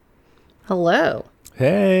Hello.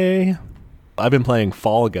 Hey, I've been playing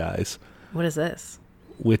Fall Guys, What is this?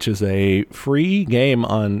 which is a free game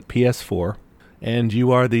on PS4, and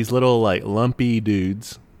you are these little like lumpy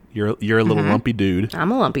dudes. You're a little lumpy dude,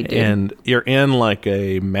 I'm a lumpy dude. and you're in like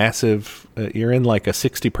a massive. You're in like a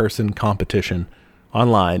 60-person competition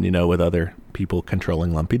online, with other people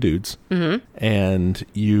controlling lumpy dudes. Mm-hmm. And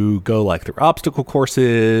you go like through obstacle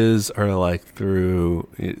courses or like through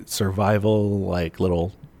survival, like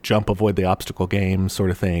little jump avoid the obstacle game sort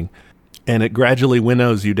of thing. And it gradually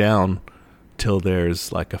winnows you down till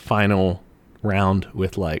there's like a final round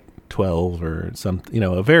with like 12 or some,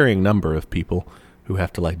 a varying number of people who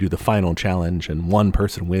have to like do the final challenge, and one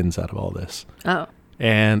person wins out of all this. Oh.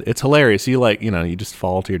 And it's hilarious. You you just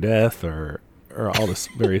fall to your death or all this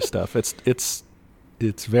various stuff. It's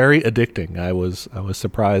very addicting. I was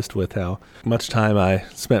surprised with how much time I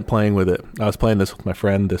spent playing with it. I was playing this with my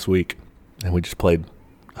friend this week, and we just played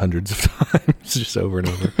hundreds of times, just over and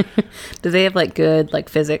over. Do they have like good like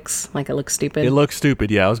physics? Like it looks stupid? It looks stupid,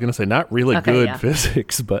 yeah. I was gonna say not really good yeah.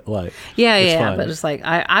 physics, but like Yeah, fun. but just like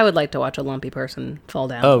I would like to watch a lumpy person fall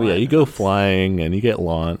down. Oh yeah, you go flying and you get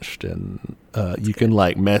launched, and you can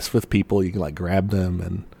like mess with people. You can like grab them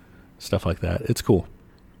and stuff like that. It's cool.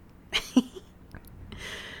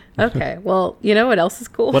 Okay, well, you know what else is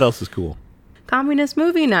cool? What else is cool? Communist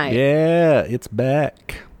movie night. Yeah, it's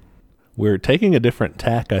back. We're taking a different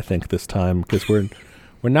tack, I think, this time, because we're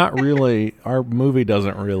not really. Our movie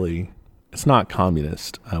doesn't really. It's not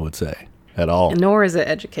communist, I would say, at all. Nor is it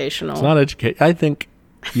educational. It's not educate. I think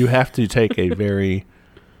you have to take a very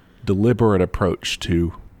deliberate approach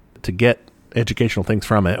to get educational things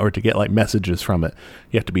from it, or to get like messages from it.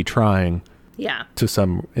 You have to be trying. Yeah.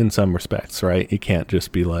 In some respects, right? You can't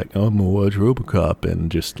just be like, "Oh, I'm gonna watch RoboCop"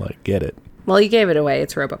 and just like get it. Well, you gave it away.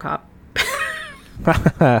 It's RoboCop.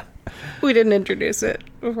 We didn't introduce it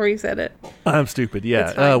before you said it. I'm stupid.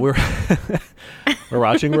 Yeah, we're we're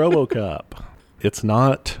watching RoboCop. It's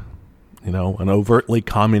not, an overtly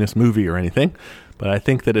communist movie or anything, but I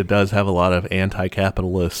think that it does have a lot of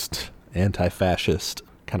anti-capitalist, anti-fascist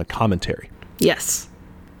kind of commentary. Yes,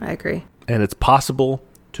 I agree. And it's possible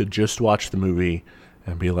to just watch the movie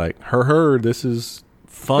and be like, this is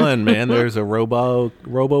fun, man. There's a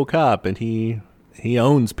RoboCop, and he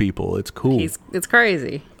owns people. It's cool. It's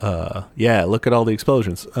crazy. Yeah, look at all the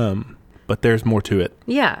explosions. But there's more to it.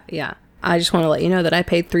 Yeah. I just want to let you know that I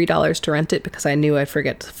paid $3 to rent it because I knew I'd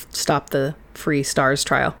forget to stop the free Stars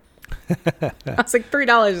trial. I was like,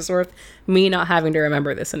 $3 is worth me not having to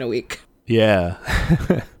remember this in a week. Yeah.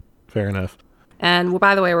 Fair enough. And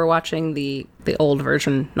by the way, we're watching the old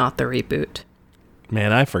version, not the reboot.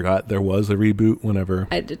 Man, I forgot there was a reboot whenever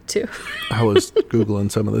I did too. I was Googling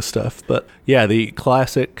some of this stuff. But yeah, the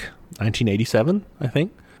classic 1987, I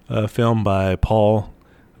think, film by Paul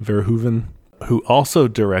Verhoeven, who also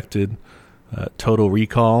directed Total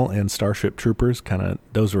Recall and Starship Troopers.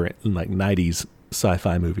 Those were like 90s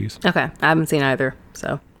sci-fi movies. Okay, I haven't seen either,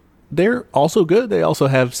 so. They're also good. They also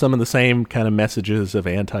have some of the same kind of messages of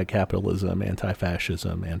anti-capitalism,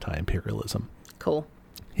 anti-fascism, anti-imperialism. Cool.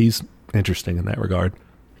 He's interesting in that regard.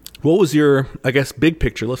 What was your, I guess, big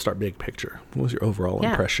picture? Let's start big picture. What was your overall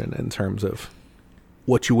impression in terms of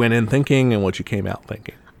what you went in thinking and what you came out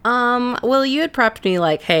thinking? Well, you had prepped me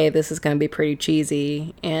like, hey, this is going to be pretty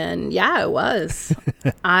cheesy. And yeah, it was.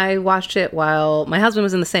 I watched it while my husband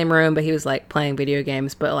was in the same room, but he was like playing video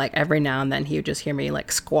games. But like every now and then he would just hear me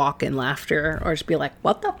like squawk in laughter or just be like,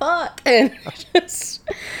 what the fuck? And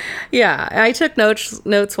yeah, I took notes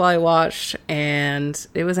while I watched, and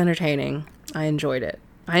it was entertaining. I enjoyed it.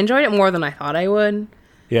 I enjoyed it more than I thought I would.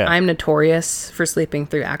 Yeah. I'm notorious for sleeping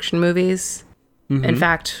through action movies. Mm-hmm. In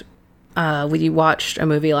fact, we watched a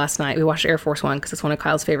movie last night. We watched Air Force One because it's one of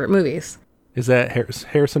Kyle's favorite movies. Is that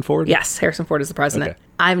Harrison Ford? Yes, Harrison Ford is the president. Okay.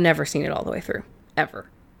 I've never seen it all the way through, ever.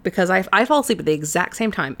 Because I fall asleep at the exact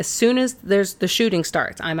same time. As soon as the shooting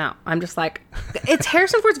starts, I'm out. I'm just like, it's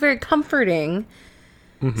Harrison Ford's very comforting.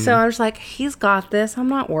 Mm-hmm. So I'm just like, he's got this. I'm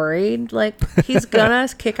not worried. Like, he's gonna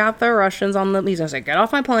kick out the Russians he's gonna say, get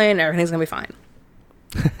off my plane. Everything's gonna be fine.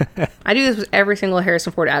 I do this with every single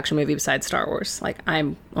Harrison Ford action movie besides Star Wars. Like,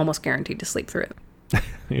 I'm almost guaranteed to sleep through it.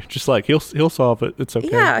 You're just like, he'll solve it. It's okay.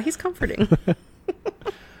 Yeah, he's comforting.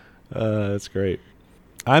 That's great.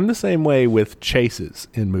 I'm the same way with chases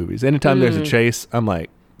in movies. Anytime there's a chase, I'm like,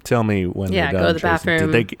 tell me when they're done. Yeah, go to the chasing.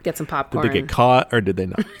 bathroom, get some popcorn. Did they get caught or did they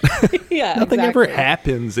not? Yeah, Nothing exactly. ever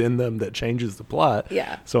happens in them that changes the plot.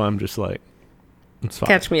 Yeah. So I'm just like, it's fine.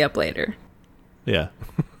 Catch me up later. Yeah.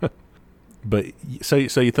 But so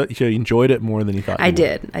you thought you enjoyed it more than you thought you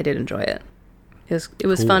would? I did enjoy it. It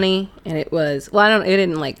was cool. Funny, and it was, well,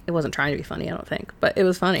 it wasn't trying to be funny, I don't think, but it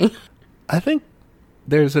was funny. I think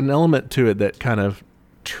there's an element to it that kind of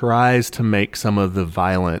tries to make some of the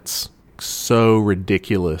violence so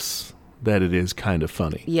ridiculous that it is kind of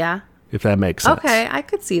funny. Yeah. If that makes sense. Okay, I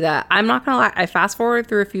could see that. I'm not going to lie. I fast forwarded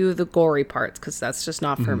through a few of the gory parts because that's just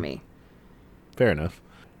not for me. Fair enough.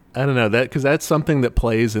 I don't know that because that's something that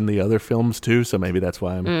plays in the other films too. So maybe that's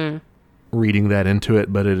why I'm reading that into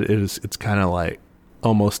it. But it's kind of like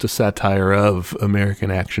almost a satire of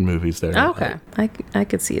American action movies there. Okay, I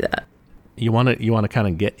could see that. You want to kind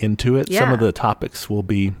of get into it. Yeah. Some of the topics we'll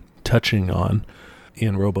be touching on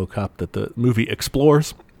in RoboCop that the movie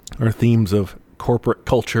explores are themes of corporate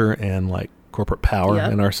culture and like corporate power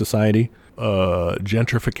in our society.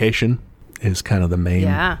 Gentrification is kind of the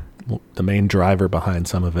main driver behind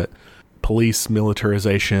some of it. Police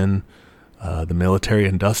militarization, the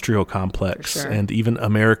military-industrial complex, and even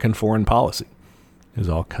American foreign policy is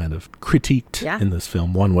all kind of critiqued in this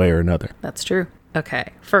film one way or another. That's true.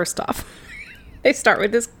 Okay, first off, they start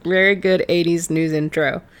with this very good 80s news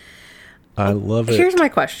intro. I love it. Here's my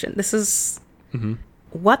question. This is...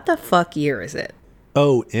 What the fuck year is it?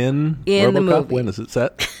 Oh, in RoboCop? The movie. When is it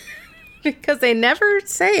set? Because they never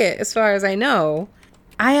say it, as far as I know.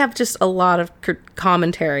 I have just a lot of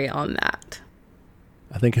commentary on that.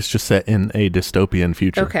 I think it's just set in a dystopian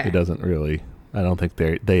future. Okay. It doesn't really... I don't think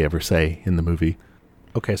they ever say in the movie.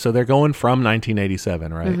 Okay, so they're going from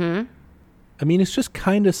 1987, right? Mm-hmm. I mean, it's just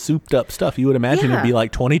kind of souped up stuff. You would imagine it'd be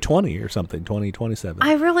like 2020 or something, 2027.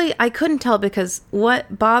 I couldn't tell because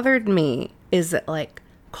what bothered me is that, like,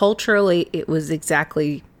 culturally, it was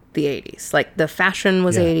exactly the 80s. Like, the fashion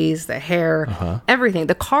was 80s, the hair, everything.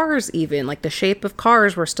 The cars even, like, the shape of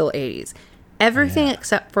cars were still 80s. Everything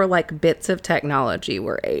except for, like, bits of technology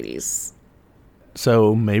were 80s.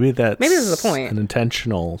 So maybe this is the point. An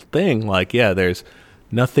intentional thing. Like, there's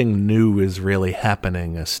nothing new is really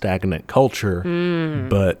happening, a stagnant culture,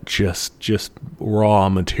 but just raw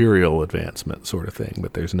material advancement sort of thing.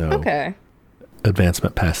 But there's no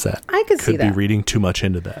advancement past that. I could see that. Could be reading too much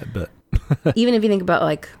into that, but even if you think about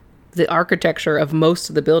like the architecture of most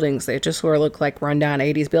of the buildings, they just sort of look like rundown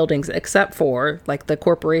 80s buildings, except for like the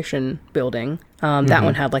corporation building. That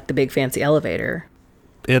one had like the big fancy elevator.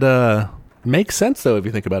 It makes sense though if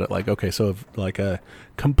you think about it. Like, okay, so if like a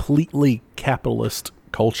completely capitalist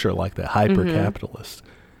culture like that, hyper-capitalist,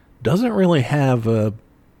 doesn't really have an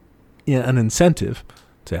incentive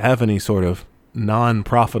to have any sort of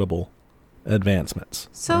non-profitable advancements.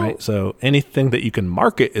 So anything that you can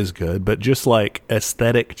market is good, but just like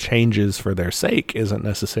aesthetic changes for their sake isn't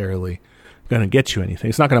necessarily going to get you anything.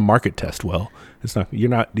 It's not going to market test well. You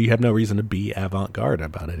have no reason to be avant-garde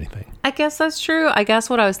about anything. I guess that's true. I guess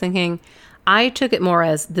what I was thinking, I took it more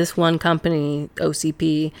as this one company,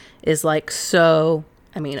 OCP, is like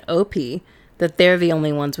OP, that they're the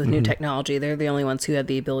only ones with new technology. They're the only ones who have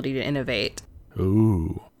the ability to innovate.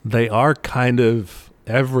 Ooh. They are kind of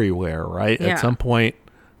everywhere, right? Yeah. At some point,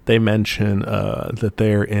 they mention that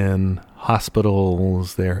they're in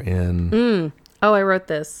hospitals, they're in... Oh, I wrote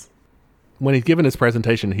this. When he's given his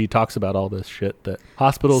presentation, he talks about all this shit, that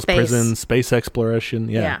hospitals, prisons, space exploration.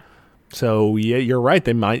 Yeah. So, you're right.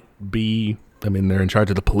 They might be... I mean, they're in charge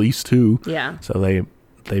of the police, too. Yeah. So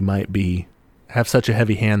they might have such a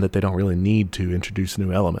heavy hand that they don't really need to introduce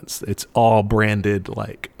new elements. It's all branded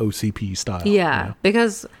like OCP style. Yeah,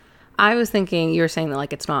 because I was thinking, you were saying that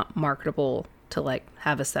like it's not marketable to like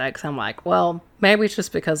have aesthetics. I'm like, well, maybe it's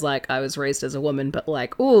just because like I was raised as a woman, but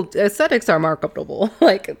like, ooh, aesthetics are marketable.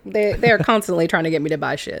 Like they are constantly trying to get me to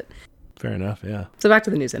buy shit. Fair enough, yeah. So back to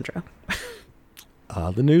the news intro.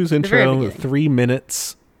 The news intro, 3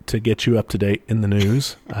 minutes to get you up to date in the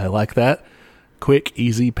news. I like that. Quick,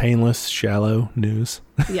 easy, painless, shallow news.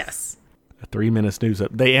 Yes. 3 minutes news up.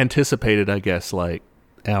 They anticipated, I guess, like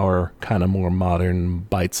our kind of more modern,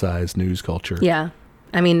 bite-sized news culture. Yeah.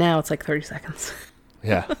 I mean, now it's like 30 seconds.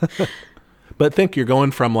 Yeah. But think you're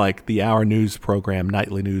going from like the hour news program,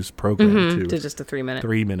 nightly news program to just a 3 minute.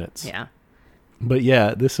 3 minutes. Yeah. But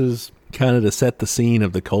yeah, this is kind of to set the scene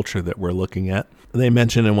of the culture that we're looking at. They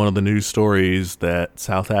mentioned in one of the news stories that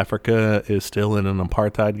South Africa is still in an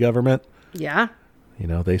apartheid government. Yeah. You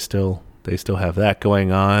know, they still have that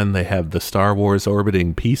going on. They have the Star Wars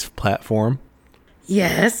orbiting peace platform.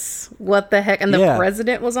 Yes. What the heck? And the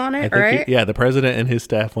president was on it, right? The president and his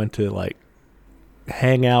staff went to like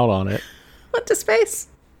hang out on it. Went to space.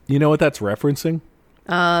 You know what that's referencing?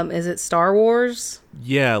 Is it Star Wars?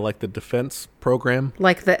 Yeah, like the defense program.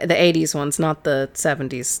 Like the 80s ones, not the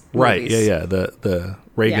 70s Right, movies. yeah. The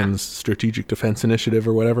Reagan's Strategic Defense Initiative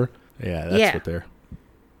or whatever. Yeah, that's what they're...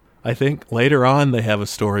 I think later on they have a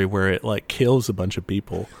story where it like kills a bunch of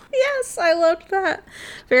people. Yes, I loved that.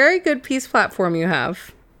 Very good peace platform you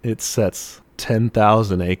have. it sets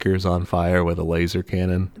 10,000 acres on fire with a laser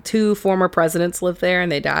cannon. 2 former presidents lived there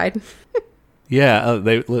and they died. Yeah,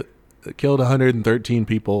 they killed 113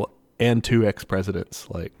 people and 2 ex-presidents.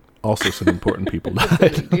 Like, also some important people That's a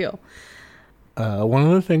died. big deal. One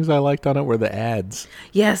of the things I liked on it were the ads.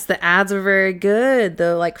 Yes, the ads were very good.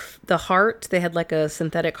 The heart, they had like a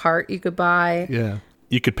synthetic heart you could buy. Yeah.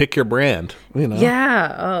 You could pick your brand, you know.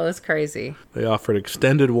 Yeah. Oh, it's crazy. They offered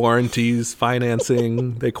extended warranties,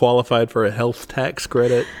 financing. They qualified for a health tax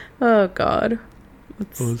credit. Oh, God.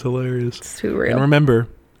 It was hilarious. It's too real. And remember,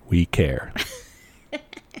 we care.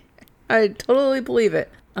 I totally believe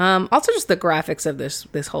it. Also, just the graphics of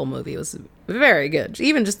this whole movie was very good.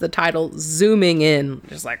 Even just the title, zooming in,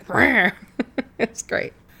 just like, it's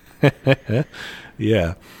great.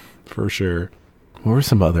 Yeah, for sure. What were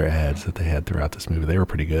some other ads that they had throughout this movie? They were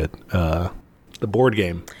pretty good. The board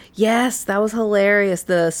game. Yes, that was hilarious.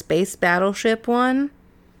 The space battleship one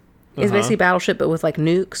is basically Battleship, but with like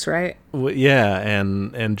nukes, right? Well, yeah,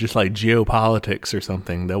 and just like geopolitics or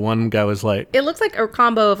something. The one guy was like, It looks like a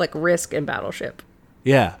combo of like Risk and Battleship.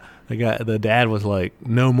 yeah, the dad was like,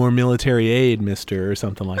 no more military aid, mister, or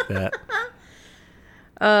something like that.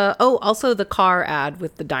 Also the car ad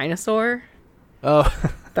with the dinosaur. Oh,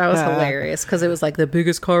 That was hilarious because it was like the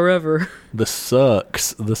biggest car ever. the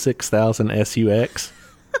 6000 SUX.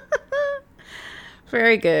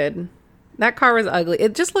 Very good. That car was ugly.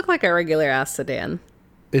 It just looked like a regular ass sedan.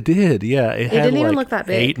 It did, yeah. It had didn't even like look that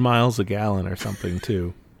big. 8 miles a gallon or something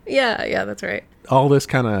too. Yeah, that's right. All this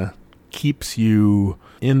kind of keeps you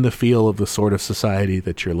in the feel of the sort of society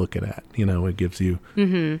that you're looking at. You know, it gives you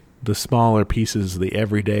the smaller pieces, the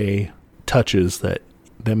everyday touches that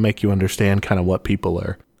make you understand kind of what people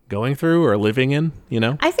are going through or living in, you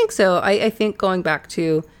know? I think so. I think going back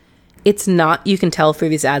to, it's not, you can tell through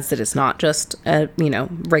these ads that it's not just a,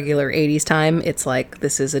 regular 80s time. It's like,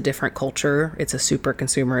 this is a different culture. It's a super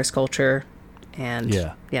consumerist culture. And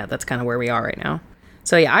yeah, that's kind of where we are right now.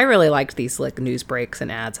 So yeah, I really liked these like news breaks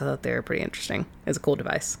and ads. I thought they were pretty interesting. It's a cool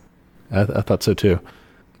device. I thought so too.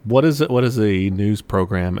 What is a news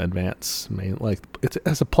program advance mean? Like, it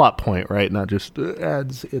has a plot point, right? Not just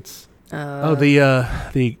ads. It's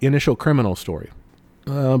the initial criminal story.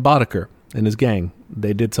 Boddicker and his gang,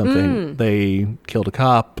 they did something. They killed a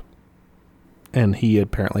cop, and he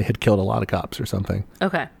apparently had killed a lot of cops or something.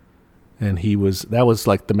 Okay. And that was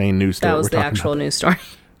like the main news story. That was the actual news story.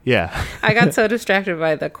 Yeah. I got so distracted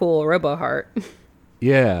by the cool RoboHeart.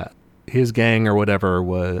 Yeah. His gang or whatever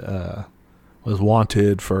was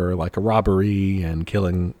wanted for like a robbery and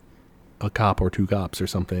killing a cop or 2 cops or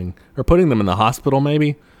something, or putting them in the hospital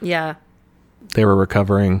maybe. Yeah. They were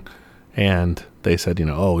recovering, and they said,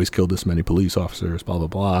 he's killed this many police officers, blah, blah,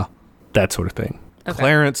 blah. That sort of thing. Okay.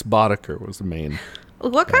 Clarence Boddicker was the main.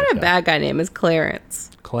 What kind of bad guy name is Clarence?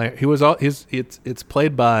 He was it's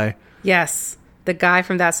played by... Yes. The guy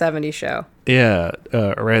from That 70s Show. Yeah.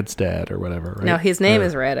 Red's dad or whatever, right? No, his name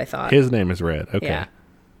is Red, I thought. His name is Red. Okay. Yeah.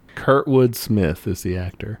 Kurtwood Smith is the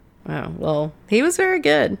actor. Oh, well, he was very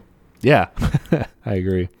good. Yeah. I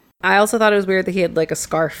agree. I also thought it was weird that he had like a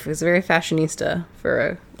scarf. He was very fashionista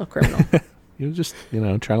for a criminal. He was just,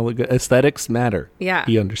 trying to look good. Aesthetics matter. Yeah.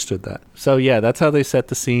 He understood that. So, yeah, that's how they set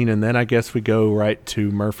the scene. And then I guess we go right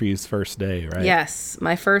to Murphy's first day, right? Yes.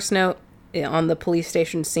 My first note on the police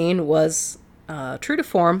station scene was true to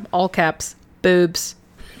form, all caps, boobs.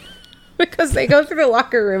 Because they go through the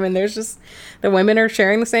locker room and there's just, the women are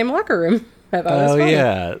sharing the same locker room. I thought it was funny.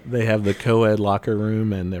 Yeah. They have the co-ed locker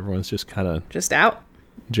room and everyone's just kind of... just out.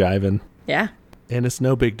 Jiving. Yeah. And it's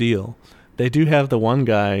no big deal. They do have the one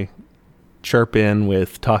guy chirp in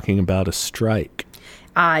with talking about a strike.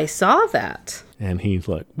 I saw that. And he's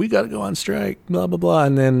like, we got to go on strike, blah, blah, blah.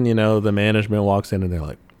 And then, the management walks in and they're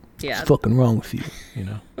like, what's fucking wrong with you,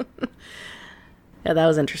 Yeah, that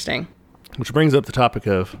was interesting. Which brings up the topic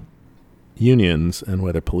of unions and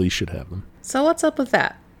whether police should have them. So what's up with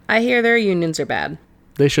that? I hear their unions are bad.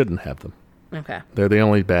 They shouldn't have them. Okay. They're the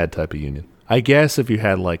only bad type of union. I guess if you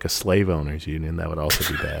had like a slave owners union, that would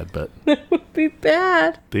also be bad, but... That would be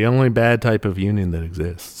bad. The only bad type of union that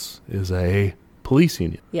exists is a police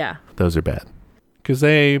union. Yeah. Those are bad. Because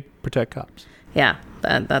they protect cops. Yeah,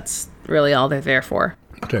 that's really all they're there for.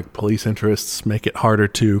 Protect police interests, make it harder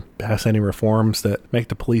to pass any reforms that make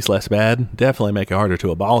the police less bad. Definitely make it harder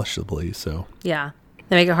to abolish the police, so... Yeah.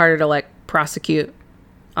 They make it harder to, like, prosecute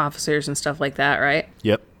officers and stuff like that, right?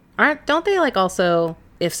 Yep. Don't they, like, also...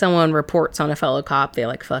 if someone reports on a fellow cop, they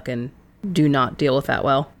like fucking do not deal with that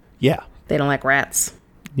well. Yeah. They don't like rats.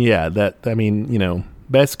 Yeah,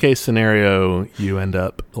 best case scenario, you end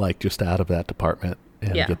up like just out of that department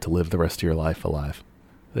and get to live the rest of your life alive.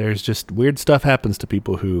 There's just weird stuff happens to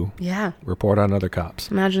people who Yeah. report on other cops.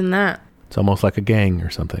 Imagine that. It's almost like a gang or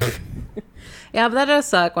something. Yeah, but that does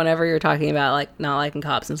suck whenever you're talking about like not liking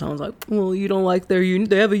cops and someone's like, well, you don't like their union.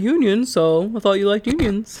 They have a union, so I thought you liked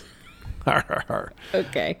unions.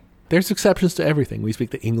 Okay. There's exceptions to everything. We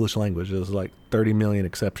speak the English language. There's like 30 million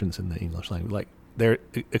exceptions in the English language. Like, their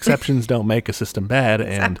exceptions don't make a system bad,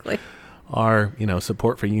 Exactly. and our,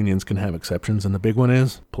 support for unions can have exceptions, and the big one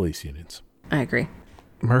is police unions. I agree.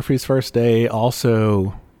 Murphy's first day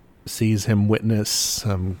also sees him witness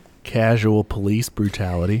some casual police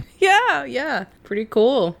brutality. Yeah. Pretty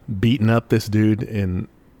cool. Beating up this dude in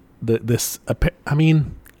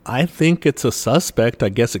I think it's a suspect. I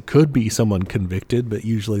guess it could be someone convicted, but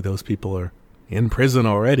usually those people are in prison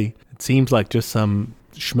already. It seems like just some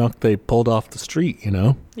schmuck they pulled off the street,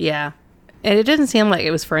 Yeah. And it didn't seem like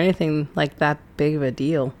it was for anything like that big of a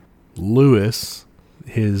deal. Lewis,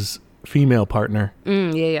 his female partner,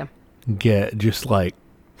 Yeah. just like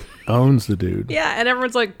owns the dude. Yeah, and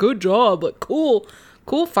everyone's like, good job. Like, cool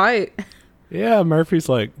fight. Yeah, Murphy's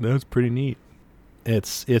like, that was pretty neat.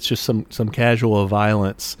 It's just some casual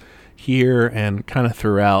violence here and kind of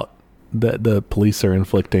throughout that the police are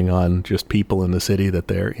inflicting on just people in the city that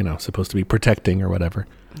they're, supposed to be protecting or whatever.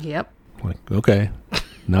 Yep. Like, okay,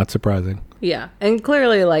 not surprising. Yeah. And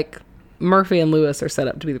clearly, like, Murphy and Lewis are set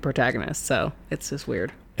up to be the protagonists, so it's just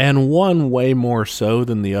weird. And one way more so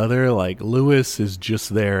than the other. Like, Lewis is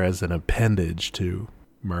just there as an appendage to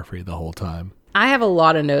Murphy the whole time. I have a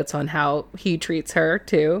lot of notes on how he treats her,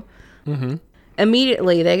 too. Mm-hmm.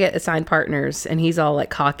 Immediately, they get assigned partners, and he's all, like,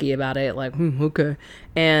 cocky about it, like, okay.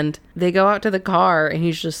 And they go out to the car,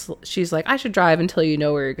 and she's like, I should drive until you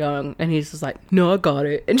know where you're going. And he's just like, no, I got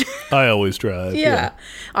it. And I always drive. yeah.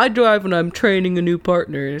 I drive when I'm training a new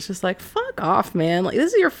partner. And it's just like, fuck off, man. Like,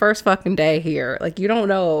 this is your first fucking day here. Like, you don't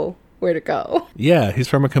know where to go. Yeah, he's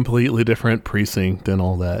from a completely different precinct and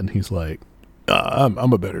all that, and he's like, I'm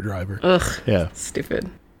a better driver. Ugh. Yeah. Stupid.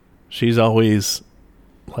 She's always,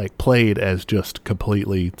 like, played as just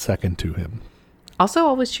completely second to him. Also,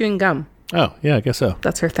 always chewing gum. Oh, yeah, I guess so.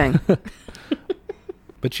 That's her thing.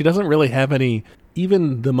 But she doesn't really have any,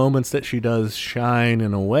 even the moments that she does shine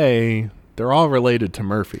in a way, they're all related to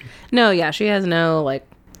Murphy. No, yeah, she has no, like,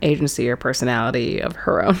 agency or personality of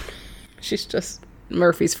her own. She's just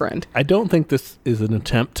Murphy's friend. I don't think this is an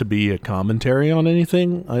attempt to be a commentary on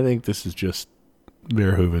anything. I think this is just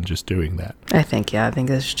Verhoeven just doing that. I think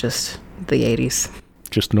it's just the 80s.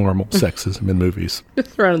 Just normal sexism in movies.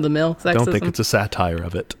 Just run-of-the-mill sexism. Don't think it's a satire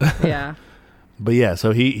of it. Yeah. But yeah,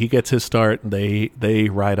 so he gets his start. They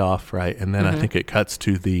ride off, right? And then I think it cuts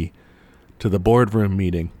to the boardroom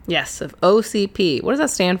meeting. Yes, of OCP. What does that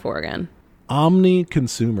stand for again? Omni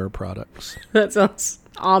Consumer Products. That sounds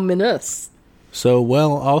ominous. So,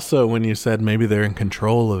 well, also when you said maybe they're in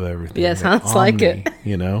control of everything. Yeah, sounds like it.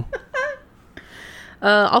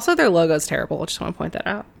 Also, their logo's terrible. I just want to point that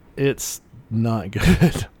out. It's not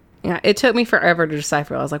good. Yeah, it took me forever to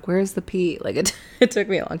decipher. I was like, where's the P? Like, it took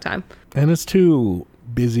me a long time. And it's too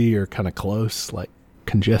busy or kind of close, like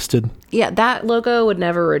congested. Yeah, that logo would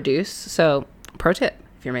never reduce. So, pro tip,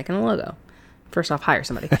 if you're making a logo, first off, hire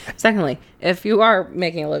somebody. Secondly, if you are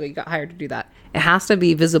making a logo, you got hired to do that. It has to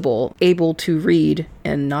be visible, able to read,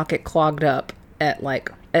 and not get clogged up at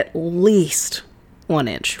least 1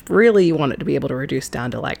 inch. Really, you want it to be able to reduce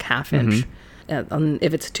down to like half inch.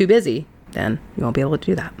 If it's too busy, then you won't be able to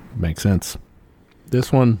do that. Makes sense.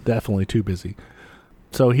 This one, definitely too busy.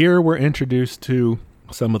 So here we're introduced to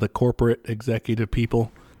some of the corporate executive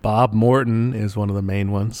people. Bob Morton is one of the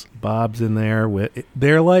main ones. Bob's in there.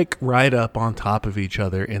 They're like right up on top of each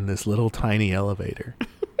other in this little tiny elevator.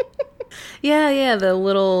 Yeah, the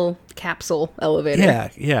little capsule elevator.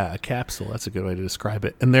 Yeah, a capsule. That's a good way to describe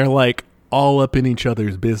it. And they're like all up in each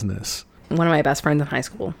other's business. One of my best friends in high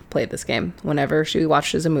school played this game whenever she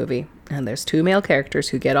watches a movie, and there's two male characters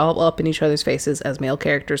who get all up in each other's faces, as male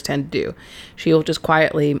characters tend to do. She will just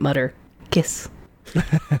quietly mutter, kiss.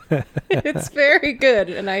 It's very good,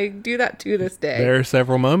 and I do that to this day. There are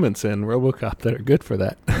several moments in RoboCop that are good for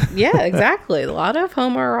that. Yeah, exactly. A lot of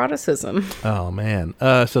homoeroticism. Oh, man.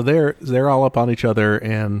 So they're all up on each other,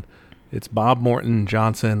 and it's Bob Morton,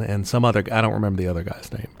 Johnson, and some other guy. I don't remember the other guy's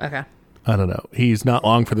name. Okay. I don't know. He's not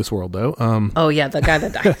long for this world, though. Oh, yeah, the guy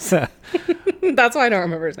that dies. That's why I don't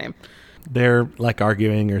remember his name. They're like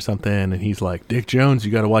arguing or something, and he's like, Dick Jones,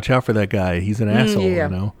 you got to watch out for that guy. He's an asshole, yeah.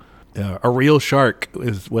 you know. A real shark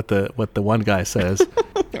is what the one guy says.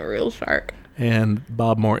 A real shark. And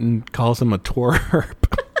Bob Morton calls him a twerp.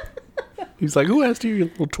 He's like, who asked you, you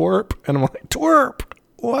little twerp? And I'm like, twerp?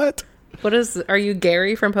 What? Are you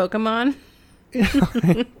Gary from Pokemon?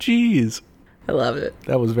 Jeez. I loved it.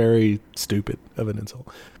 That was very stupid of an insult.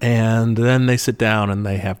 And then they sit down and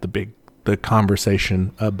they have the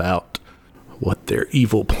conversation about what their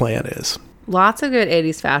evil plan is. Lots of good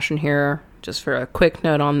 80s fashion here. Just for a quick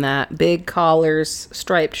note on that. Big collars,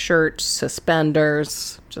 striped shirts,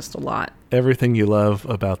 suspenders, just a lot. Everything you love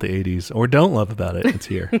about the 80s, or don't love about it, it's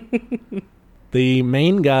here. The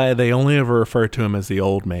main guy, they only ever refer to him as the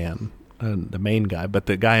old man. The main guy, but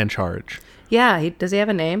the guy in charge. Yeah, does he have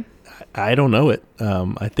a name? I don't know it.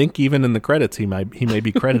 I think even in the credits, he may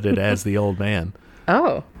be credited as the old man.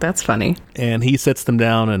 Oh, that's funny. And he sits them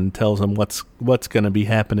down and tells them what's going to be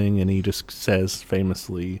happening, and he just says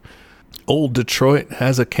famously, "Old Detroit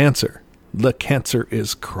has a cancer. The cancer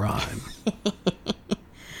is crime."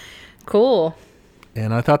 Cool.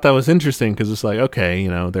 And I thought that was interesting because it's like, okay,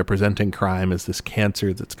 they're presenting crime as this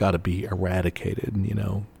cancer that's got to be eradicated,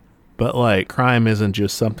 But, like, crime isn't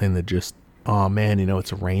just something that just, oh, man,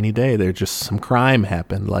 it's a rainy day. There's just some crime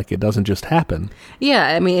happened. Like, it doesn't just happen. Yeah,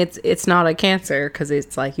 I mean, it's not a cancer because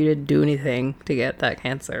it's like you didn't do anything to get that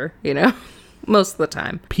cancer, most of the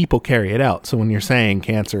time. People carry it out. So when you're saying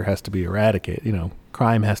cancer has to be eradicated,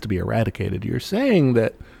 crime has to be eradicated, you're saying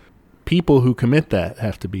that people who commit that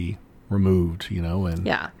have to be removed, and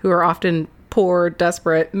yeah, who are often poor,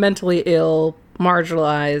 desperate, mentally ill,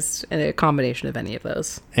 marginalized, and a combination of any of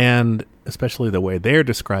those. And especially the way they're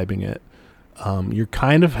describing it, you're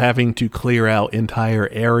kind of having to clear out entire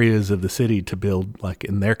areas of the city to build, like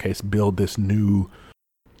in their case, build this new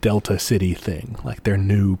Delta City thing, like their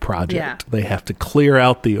new project. Yeah. They have to clear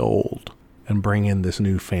out the old and bring in this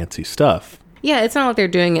new fancy stuff. Yeah, it's not like they're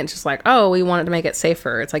doing it just like, oh, we wanted to make it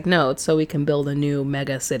safer. It's like, no, it's so we can build a new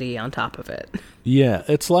mega city on top of it. Yeah,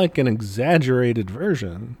 it's like an exaggerated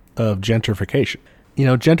version of gentrification.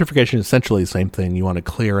 Gentrification is essentially the same thing. You want to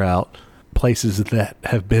clear out places that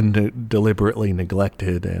have been deliberately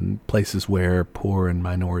neglected and places where poor and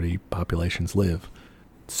minority populations live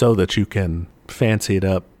so that you can fancy it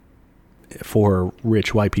up for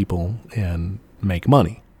rich white people and make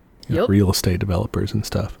money. Yep. Real estate developers and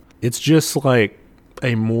stuff. It's just like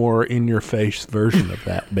a more in-your-face version of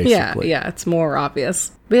that, basically. Yeah, it's more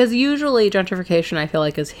obvious. Because usually gentrification, I feel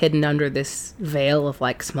like, is hidden under this veil of,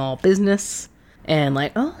 like, small business. And,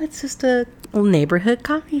 like, oh, it's just a little neighborhood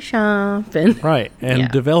coffee shop. And right,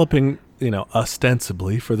 and developing,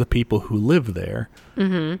 ostensibly for the people who live there.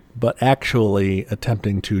 Mm-hmm. But actually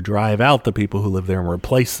attempting to drive out the people who live there and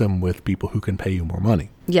replace them with people who can pay you more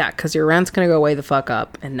money. Yeah, because your rent's going to go way the fuck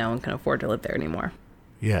up, and no one can afford to live there anymore.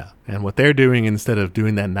 Yeah, and what they're doing instead of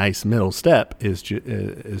doing that nice middle step is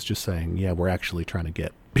just saying, yeah, we're actually trying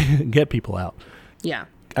to get people out. Yeah,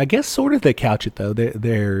 I guess sort of they couch it though.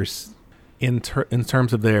 There's in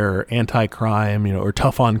terms of their anti-crime, or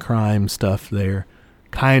tough on crime stuff. They're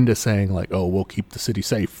kind of saying like, oh, we'll keep the city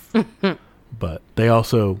safe, but they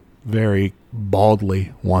also very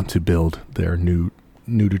baldly want to build their new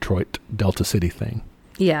Detroit Delta City thing.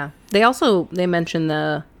 Yeah, they mention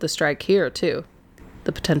the strike here too.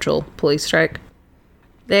 The potential police strike.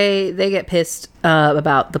 They get pissed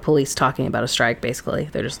about the police talking about a strike, basically.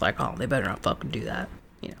 They're just like, oh, they better not fucking do that.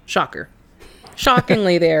 Shocker.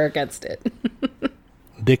 Shockingly, they're against it.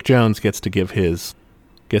 Dick Jones gets to give his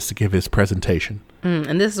presentation.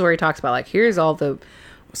 And this is where he talks about, like, here's all the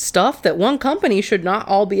stuff that one company should not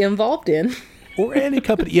all be involved in. Or any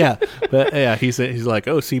company, yeah. But yeah, he's like,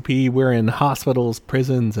 oh, CP, we're in hospitals,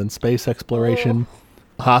 prisons, and space exploration. Oh.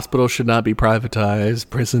 Hospitals should not be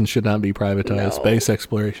privatized. Prisons should not be privatized. No. Space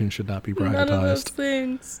exploration should not be privatized. None of those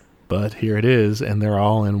things. But here it is, and they're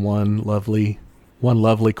all in one lovely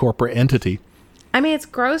corporate entity. I mean, it's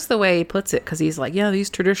gross the way he puts it, because he's like, yeah,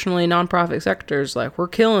 these traditionally nonprofit sectors, like, we're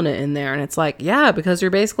killing it in there. And it's like, yeah, because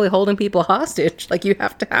you're basically holding people hostage. Like, you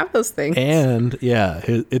have to have those things. And, yeah,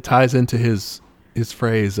 it ties into his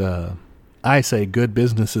phrase, I say good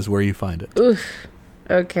business is where you find it. Oof.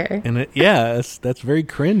 Okay. And that's very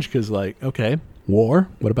cringe because, like, okay, war.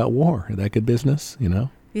 What about war? Is that good business?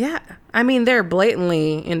 Yeah. I mean, they're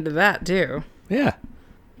blatantly into that too. Yeah.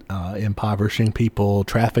 Impoverishing people,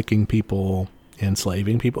 trafficking people,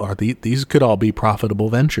 enslaving people. These could all be profitable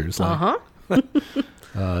ventures. Like,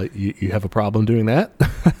 you have a problem doing that?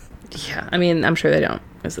 Yeah. I mean, I'm sure they don't.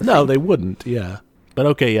 No, they wouldn't. Yeah. But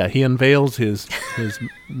okay, yeah. He unveils his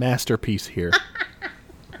masterpiece here.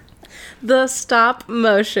 The stop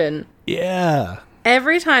motion. Yeah.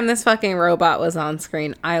 Every time this fucking robot was on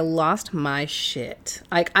screen, I lost my shit.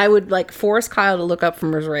 Like, I would, like, force Kyle to look up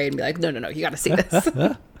from his raid and be like, no, you gotta see this.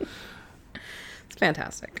 It's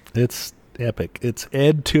fantastic. It's epic. It's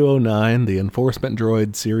Ed 209, the enforcement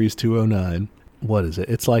droid series 209. What is it?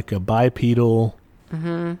 It's like a bipedal,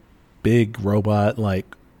 big robot, like,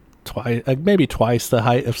 maybe twice the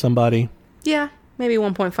height of somebody. Yeah, maybe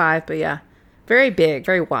 1.5, but yeah. Very big,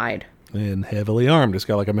 very wide. And heavily armed. It's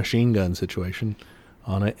got like a machine gun situation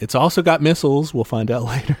on it. It's also got missiles. We'll find out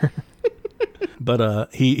later.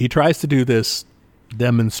 But he tries to do this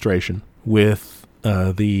demonstration with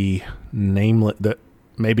the nameless...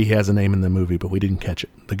 Maybe he has a name in the movie, but we didn't catch it.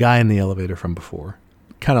 The guy in the elevator from before.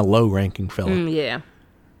 Kind of low-ranking fella. Yeah.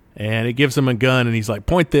 And it gives him a gun, and he's like,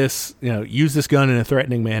 point this, use this gun in a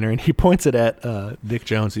threatening manner. And he points it at Dick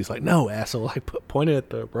Jones. He's like, no, asshole. I point it at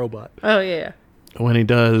the robot. Oh, yeah. When he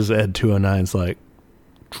does, Ed 209's like,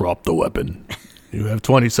 drop the weapon. You have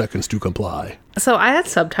 20 seconds to comply. So I had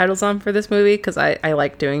subtitles on for this movie because I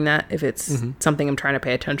like doing that if it's something I'm trying to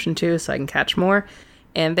pay attention to so I can catch more.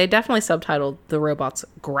 And they definitely subtitled the robot's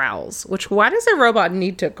growls, which why does a robot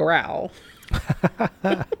need to growl?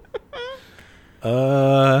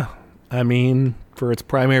 I mean, for its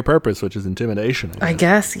primary purpose, which is intimidation. I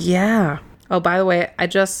guess, yeah. Oh, by the way, I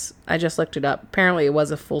just looked it up. Apparently it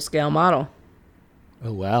was a full-scale model.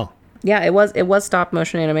 Oh, wow. Yeah, it was stop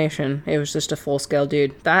motion animation. It was just a full-scale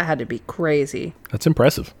dude. That had to be crazy. That's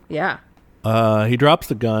impressive. Yeah. He drops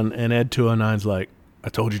the gun, and Ed 209's like, I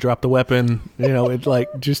told you drop the weapon. It like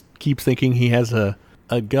just keeps thinking he has a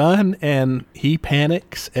gun, and he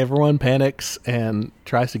panics. Everyone panics and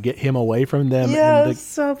tries to get him away from them. Yeah, and it's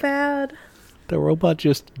so bad. The robot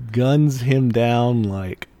just guns him down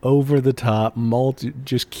like over the top.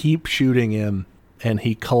 Just keep shooting him, and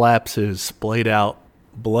he collapses, splayed out,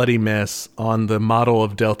 bloody mess on the model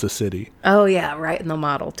of Delta City. Oh yeah, right in the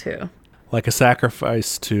model too. Like a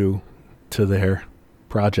sacrifice to their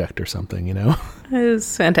project or something, It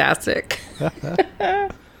was fantastic.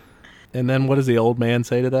 And then what does the old man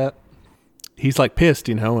say to that? He's like pissed,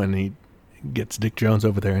 and he gets Dick Jones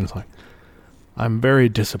over there and is like, I'm very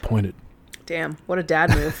disappointed. Damn, what a dad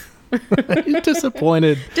move. He's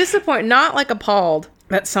disappointed. Disappointed, not like appalled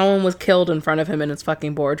that someone was killed in front of him in his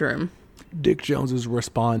fucking boardroom. Dick Jones's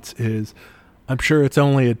response is, I'm sure it's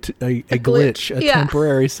only a glitch, a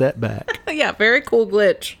temporary setback. Yeah, very cool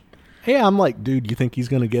glitch. Hey, I'm like, dude, you think he's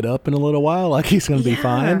going to get up in a little while? Like he's going to be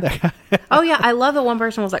fine? Oh, yeah. I love that one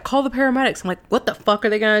person was like, call the paramedics. I'm like, what the fuck are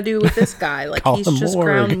they going to do with this guy? Like, he's just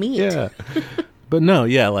ground meat. Yeah. But no,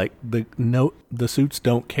 yeah, like the suits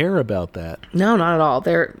don't care about that. No, not at all.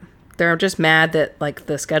 They're just mad that like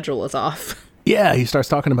the schedule is off. Yeah, he starts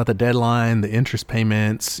talking about the deadline, the interest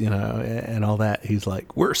payments, and all that. He's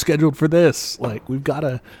like, we're scheduled for this. Like, we've got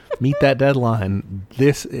to meet that deadline.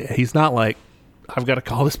 He's not like, I've got to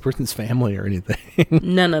call this person's family or anything.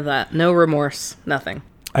 None of that. No remorse. Nothing.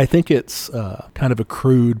 I think it's kind of a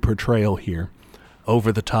crude portrayal here,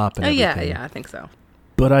 over the top and everything. Yeah, I think so.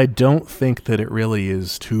 But I don't think that it really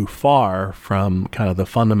is too far from kind of the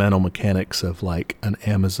fundamental mechanics of like an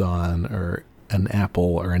Amazon or an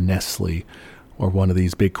Apple or a Nestle or one of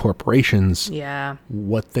these big corporations. Yeah.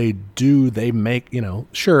 What they do, they make,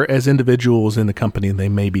 sure, as individuals in the company, they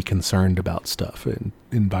may be concerned about stuff and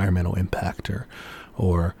environmental impact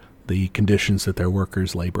or the conditions that their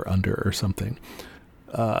workers labor under or something.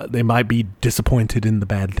 They might be disappointed in the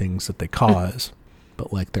bad things that they cause,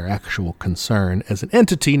 but like their actual concern as an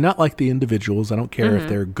entity, not like the individuals. I don't care if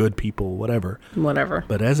they're good people, whatever.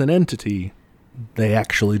 But as an entity, they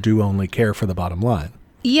actually do only care for the bottom line.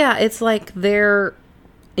 Yeah, it's like their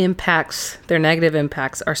negative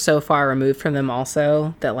impacts are so far removed from them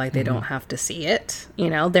also that like they don't have to see it.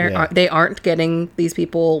 They aren't getting these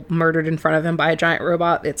people murdered in front of them by a giant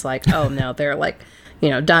robot. It's like, oh no, they're like,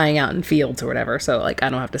 dying out in fields or whatever. So like I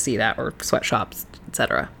don't have to see that, or sweatshops,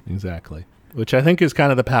 etc. Exactly. Which I think is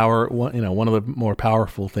kind of the power, one of the more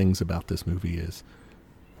powerful things about this movie is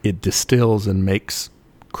it distills and makes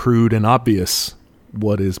crude and obvious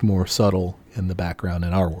what is more subtle in the background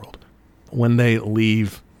in our world. When they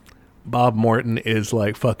leave, Bob Morton is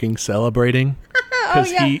like fucking celebrating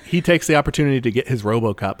because he takes the opportunity to get his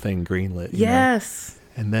RoboCop thing greenlit. Yes.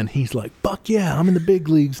 And then he's like, fuck yeah, I'm in the big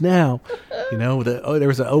leagues now. There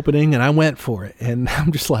was an opening and I went for it. And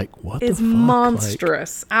I'm just like, what the fuck? It's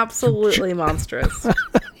monstrous. Like, absolutely monstrous.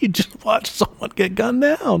 You just watched someone get gunned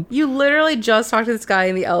down. You literally just talked to this guy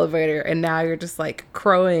in the elevator and now you're just like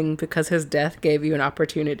crowing because his death gave you an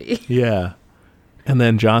opportunity. Yeah. And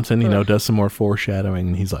then Johnson, does some more foreshadowing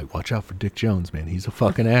and he's like, watch out for Dick Jones, man. He's a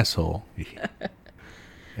fucking asshole.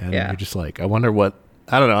 And you're just like, I wonder what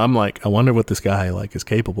this guy like is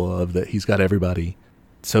capable of, that he's got everybody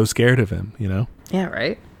so scared of him, Yeah,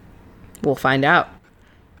 right. We'll find out.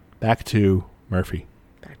 Back to Murphy.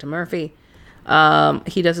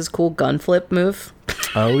 He does his cool gun flip move.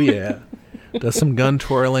 Oh, yeah. Does some gun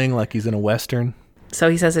twirling like he's in a Western.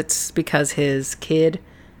 So he says it's because his kid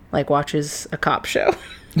like watches a cop show.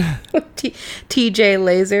 TJ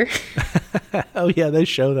Laser. Oh, yeah, they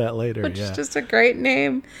show that later. Which yeah. is just a great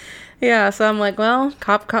name. Yeah, so I'm like, well,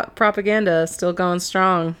 cop propaganda is still going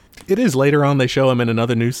strong. It is. Later on, they show him in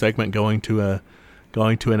another news segment going to an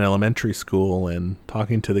elementary school and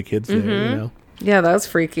talking to the kids there, you know. Yeah, that was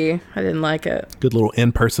freaky. I didn't like it. Good little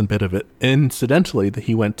in-person bit of it. Incidentally,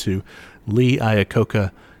 he went to Lee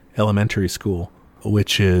Iacocca Elementary School,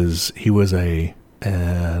 which is, he was an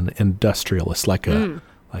industrialist, like a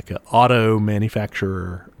auto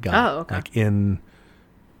manufacturer guy. Oh, okay.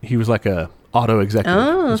 He was like a auto executive.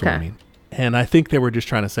 Oh, is what I okay. mean. And I think they were just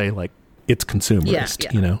trying to say, like, it's consumerist,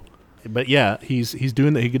 Yeah. you know. But yeah, he's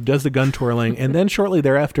doing that. He does the gun twirling, and then shortly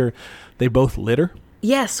thereafter, they both litter.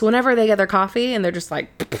 Yes, whenever they get their coffee and they're just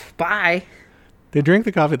like, bye. They drink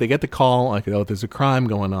the coffee. They get the call, like, oh, there's a crime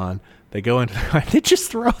going on. They go into the they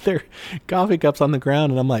just throw their coffee cups on the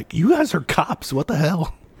ground, and I'm like, you guys are cops. What the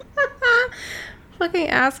hell? Fucking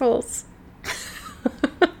assholes.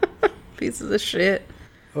 Pieces of shit.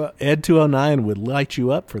 Well, Ed 209 would light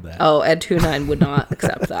you up for that. Oh, Ed 29 would not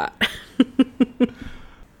accept that.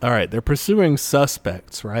 All right, they're pursuing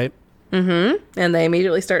suspects, right? And they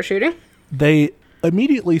immediately start shooting? They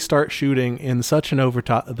immediately start shooting in such an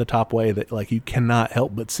over-the-top way that, like, you cannot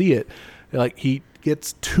help but see it. Like, he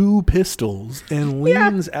gets 2 pistols and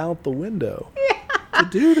leans out the window to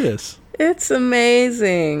do this. It's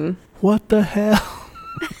amazing. What the hell?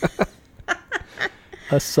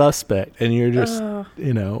 A suspect, and you're just,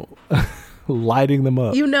 lighting them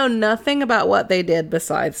up. You know nothing about what they did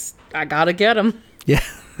besides, I gotta get them. Yeah.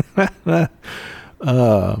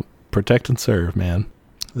 Protect and serve, man.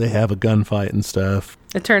 They have a gunfight and stuff.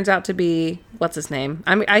 It turns out to be, what's his name?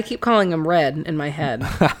 I keep calling him Red in my head.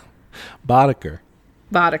 Boddicker.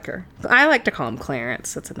 I like to call him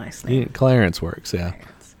Clarence. That's a nice name. Clarence works, yeah.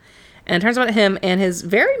 And it turns out him and his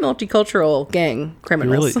very multicultural gang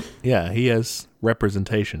criminals. Really, yeah, he has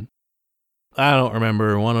representation. I don't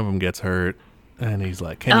remember. One of them gets hurt, and he's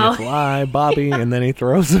like, "Can you fly, Bobby?" And then he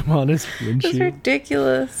throws him on his windshield. It's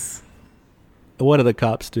ridiculous. What do the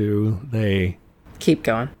cops do? They keep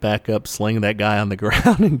going. Back up, sling that guy on the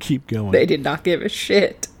ground, and keep going. They did not give a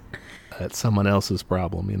shit. That's someone else's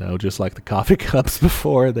problem, just like the coffee cups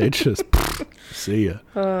before. They just see ya.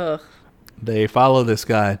 Ugh. They follow this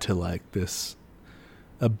guy to like this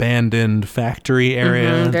abandoned factory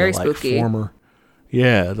area. Very like spooky.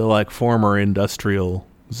 The former industrial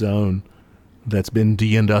zone that's been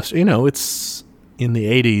deindustrial. It's in the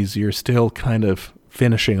 80s. You're still kind of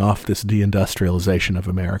finishing off this deindustrialization of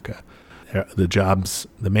America. The jobs,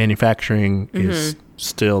 the manufacturing is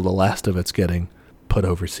still the last of it's getting put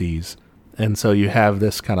overseas. And so you have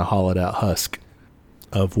this kind of hollowed out husk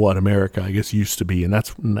of what America, I guess, used to be. And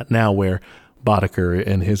that's now where Boddicker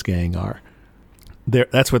and his gang are.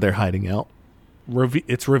 That's where they're hiding out.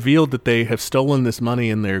 It's revealed that they have stolen this money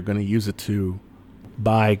and they're going to use it to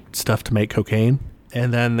buy stuff to make cocaine.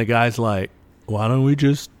 And then the guy's like, why don't we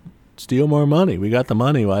just steal more money? We got the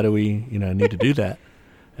money. Why do we, need to do that?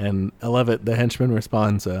 And I love it. The henchman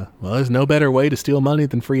responds, well, there's no better way to steal money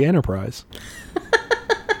than free enterprise.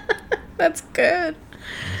 That's good.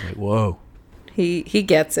 I was like, whoa. He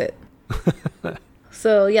gets it.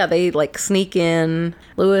 So, yeah, they, like, sneak in.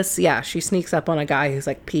 Lewis, she sneaks up on a guy who's,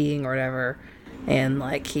 like, peeing or whatever. And,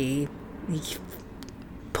 like, he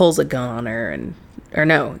pulls a gun on her. And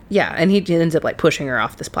he ends up, like, pushing her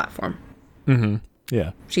off this platform. Mm-hmm.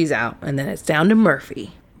 Yeah. She's out. And then it's down to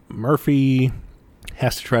Murphy. Murphy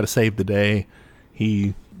has to try to save the day.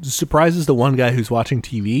 He surprises the one guy who's watching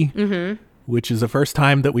TV, which is the first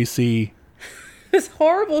time that we see this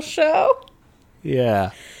horrible show. Yeah,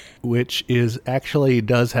 which is actually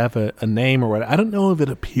does have a name or what. I don't know if it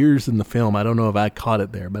appears in the film. I don't know if I caught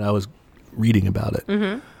it there, but I was reading about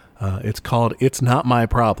it. It's called It's Not My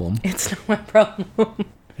Problem. It's Not My Problem.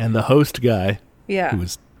 And the host guy, who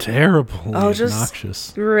was terribly obnoxious.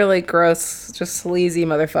 Just really gross, just sleazy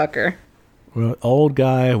motherfucker. Well, old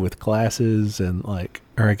guy with glasses and or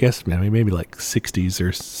I guess maybe like 60s or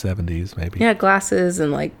 70s maybe. Yeah, glasses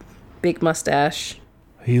and like big mustache.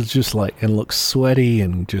 He's just and looks sweaty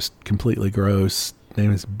and just completely gross.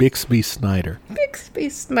 Name is Bixby Snyder. Bixby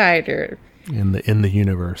Snyder. In the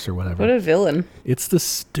universe or whatever. What a villain. It's the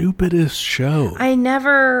stupidest show.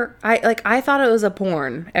 I thought it was a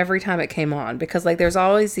porn every time it came on because there's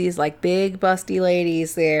always these big busty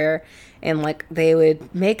ladies there and they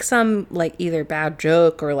would make some either bad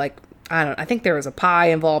joke or I think there was a pie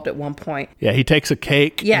involved at one point. Yeah, he takes a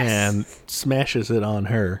cake and smashes it on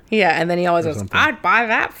her. Yeah, and then he always goes, I'd buy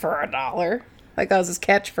that for $1. That was his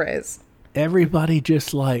catchphrase. Everybody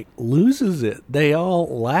just loses it. They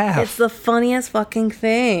all laugh. It's the funniest fucking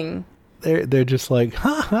thing. they're just like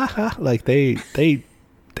ha ha ha, like they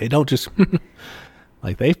don't just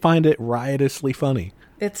like they find it riotously funny.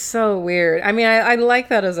 It's so weird. I mean, I like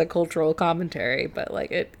that as a cultural commentary, but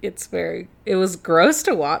like it was gross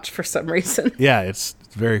to watch for some reason. Yeah, it's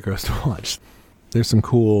very gross to watch. There's some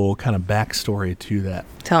cool kind of backstory to that.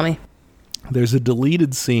 Tell me. There's a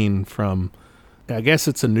deleted scene from, I guess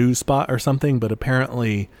it's a news spot or something, but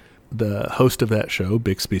apparently the host of that show,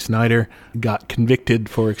 Bixby Snyder, got convicted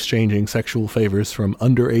for exchanging sexual favors from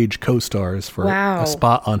underage co-stars for a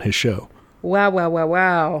spot on his show.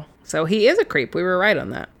 Wow. So he is a creep. We were right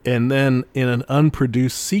on that. And then in an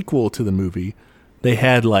unproduced sequel to the movie, they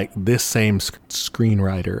had like this same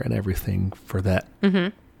screenwriter and everything for that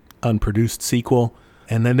unproduced sequel.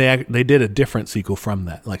 And then they did a different sequel from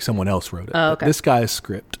that, like someone else wrote it. Oh, okay. This guy's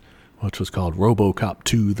script, which was called RoboCop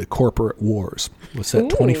 2: The Corporate Wars, was set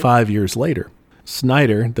 25 years later.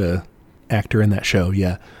 Snyder, the actor in that show,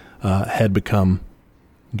 had become,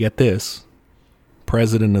 get this,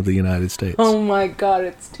 President of the United States. Oh my God,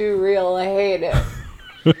 it's too real. I hate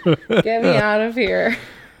it. Get me out of here.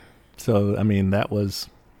 So, I mean, that was...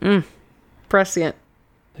 prescient.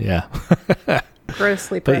 Yeah.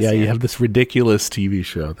 Grossly prescient. But yeah, you have this ridiculous TV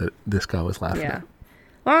show that this guy was laughing at.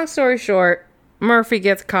 Long story short, Murphy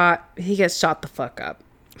gets caught. He gets shot the fuck up.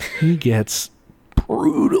 He gets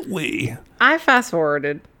brutally... I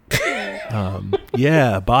fast-forwarded.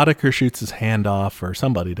 Yeah, Boddicker shoots his hand off, or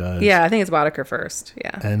somebody does. Yeah, I think it's Boddicker first.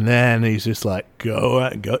 Yeah. And then he's just like, go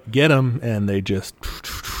get him. And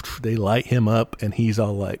they light him up, and he's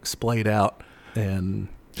all like splayed out and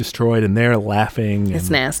destroyed, and they're laughing. It's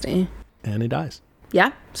nasty. And he dies.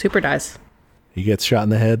 Yeah, super dies. He gets shot in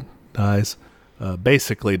the head, dies.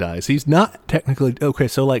 Basically dies. He's not technically okay.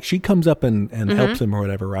 So like she comes up and helps him or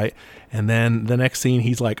whatever, right? And then the next scene,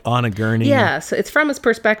 he's like on a gurney. Yeah, so it's from his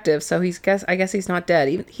perspective. So I guess he's not dead.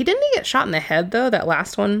 He didn't get shot in the head though. That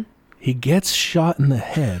last one. He gets shot in the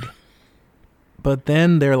head, but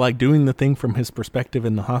then they're like doing the thing from his perspective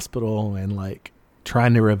in the hospital and like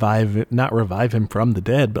trying to not revive him from the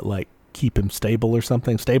dead, but like keep him stable or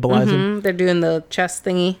something, stabilize him. They're doing the chest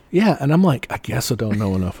thingy. Yeah, and I'm like, I guess I don't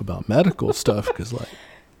know enough about medical stuff because like,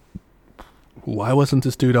 why wasn't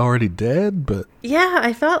this dude already dead? But yeah,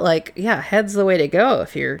 I thought like, head's the way to go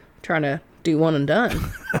if you're trying to do one and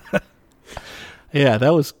done. Yeah,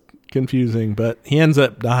 that was confusing, but he ends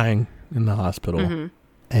up dying in the hospital.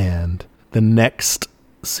 And the next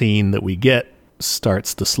scene that we get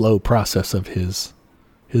starts the slow process of his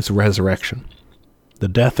resurrection. The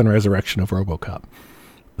death and resurrection of RoboCop.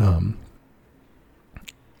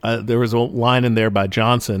 There was a line in there by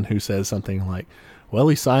Johnson who says something like, well,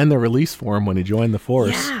 he signed the release form when he joined the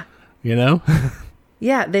force. Yeah. You know?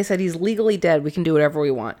 Yeah, they said he's legally dead. We can do whatever we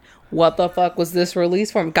want. What the fuck was this release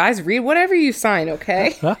form? Guys, read whatever you sign,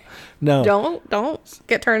 okay? No. Don't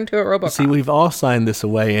get turned into a RoboCop. See, we've all signed this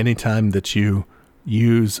away anytime that you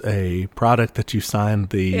use a product that you signed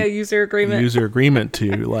the user agreement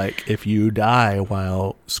to, like if you die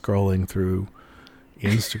while scrolling through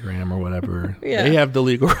Instagram or whatever, they have the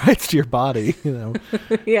legal rights to your body, you know.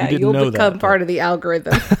 You'll become part of the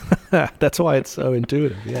algorithm. That's why it's so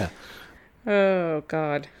intuitive. Yeah. Oh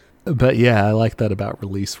God. But yeah, I like that about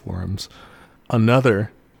release forms.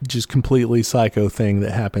 Another just completely psycho thing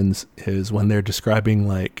that happens is when they're describing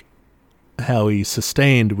like how he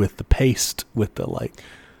sustained with the paste, with the like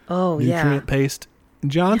nutrient paste.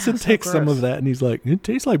 Johnson takes some of that and he's like, it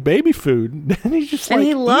tastes like baby food. And he just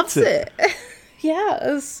he loves it. Yeah,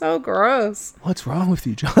 it's so gross. What's wrong with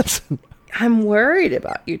you, Johnson? I'm worried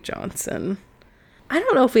about you, Johnson. I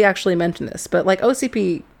don't know if we actually mentioned this, but like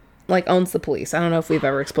OCP like owns the police. I don't know if we've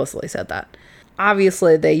ever explicitly said that.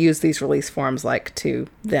 Obviously, they use these release forms like to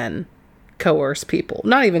then coerce people.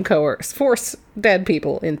 Not even coerce, force dead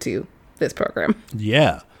people into this program.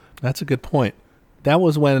 Yeah, that's a good point. That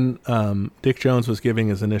was when Dick Jones was giving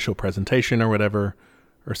his initial presentation or whatever,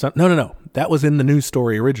 or something. No. That was in the news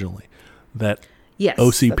story originally. That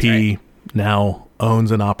OCP now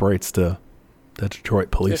owns and operates the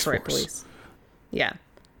Detroit Police Force. Yeah.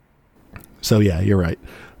 So yeah, you're right.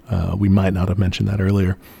 We might not have mentioned that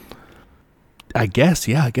earlier. I guess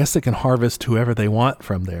they can harvest whoever they want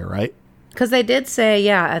from there, right? Because they did say,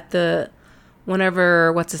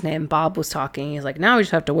 whenever, what's his name, Bob was talking, he's like, now we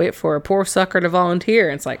just have to wait for a poor sucker to volunteer.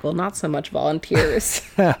 And it's like, well, not so much volunteers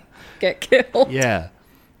get killed. Yeah.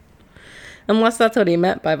 Unless that's what he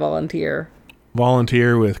meant by volunteer.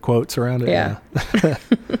 Volunteer with quotes around it? Yeah.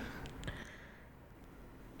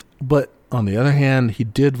 But on the other hand, he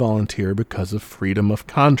did volunteer because of freedom of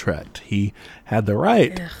contract. He had the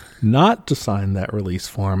right not to sign that release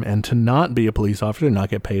form and to not be a police officer, not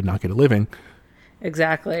get paid, not get a living.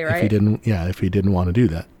 Exactly, right? If he didn't want to do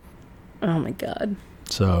that. Oh my God.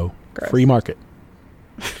 So, Gross. free market.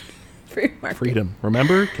 Free market. Freedom.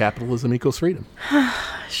 Remember, capitalism equals freedom.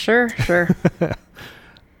 Sure.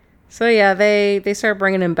 So yeah, they start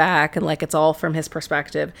bringing him back, and like it's all from his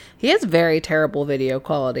perspective. He has very terrible video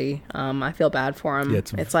quality. I feel bad for him. Yeah,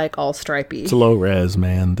 it's like all stripey. It's low res,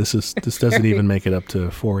 man. This doesn't even make it up to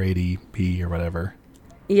 480p or whatever.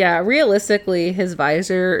 Yeah, realistically, his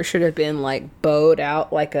visor should have been like bowed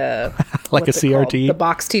out like a like a CRT, the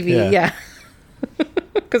box TV. Yeah,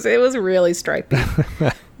 because it was really stripey.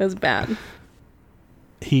 It was bad.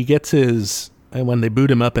 He gets and when they boot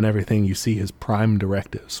him up and everything, you see his prime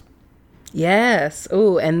directives. Yes.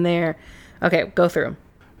 Ooh, and okay, go through them.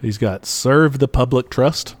 He's got serve the public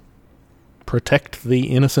trust, protect the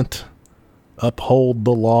innocent, uphold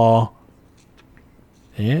the law,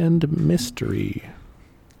 and mystery.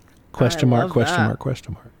 Question mark.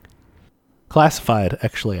 Classified,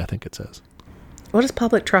 actually, I think it says. What does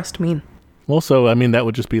public trust mean? Well, so, I mean, that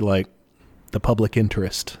would just be like the public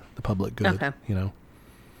interest, the public good, Okay. you know.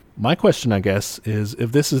 My question, I guess, is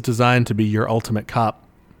if this is designed to be your ultimate cop,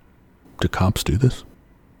 do cops do this?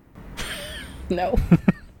 No.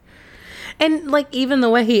 And like even the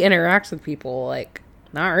way he interacts with people, like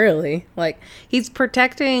not really. Like he does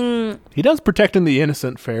protecting the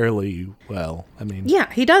innocent fairly well. I mean,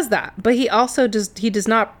 yeah, he does that, but he also does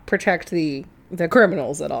not protect the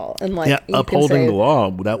criminals at all. And like upholding the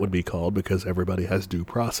law, that would be called, because everybody has due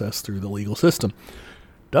process through the legal system.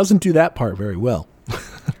 Doesn't do that part very well.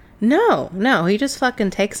 No, he just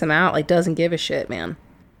fucking takes him out, like doesn't give a shit, man.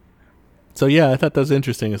 So yeah, I thought that was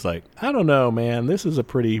interesting. It's like, I don't know, man. This is a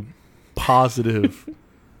pretty positive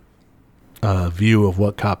view of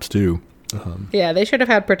what cops do. Yeah, they should have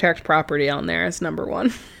had protect property on there as number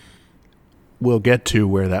one. We'll get to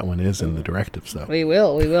where that one is in the directives, though. We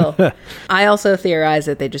will. I also theorize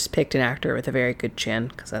that they just picked an actor with a very good chin,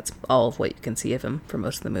 because that's all of what you can see of him for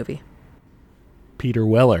most of the movie. Peter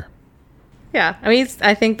Weller. Yeah, I mean,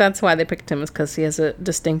 I think that's why they picked him, is because he has a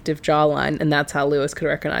distinctive jawline, and that's how Lewis could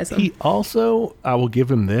recognize him. He also, I will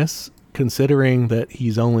give him this, considering that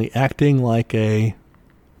he's only acting like a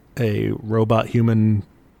robot-human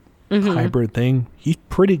hybrid thing. He's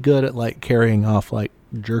pretty good at like carrying off like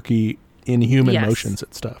jerky, inhuman motions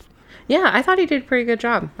and stuff. Yeah, I thought he did a pretty good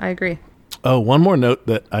job. I agree. Oh, one more note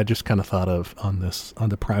that I just kind of thought of on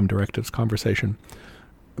the prime directives conversation.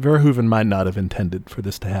 Verhoeven might not have intended for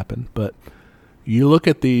this to happen, but you look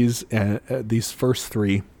at these first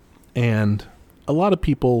three, and a lot of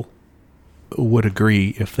people would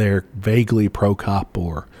agree, if they're vaguely pro-cop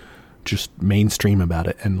or just mainstream about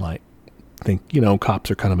it and like think, cops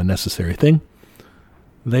are kind of a necessary thing,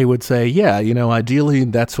 they would say, yeah, ideally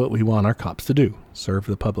that's what we want our cops to do. Serve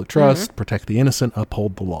the public trust, protect the innocent,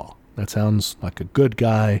 uphold the law. That sounds like a good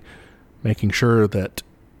guy making sure that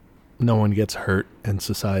no one gets hurt and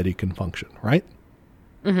society can function, right?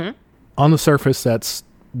 Mm-hmm. On the surface, that's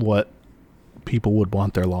what people would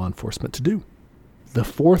want their law enforcement to do. The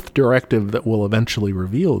fourth directive that we'll eventually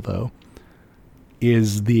reveal, though,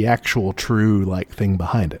 is the actual true thing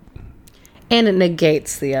behind it. And it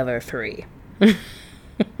negates the other three.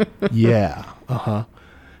 Yeah.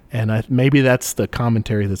 And maybe that's the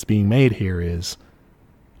commentary that's being made here is,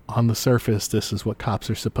 on the surface, this is what cops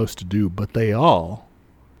are supposed to do, but they all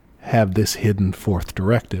have this hidden fourth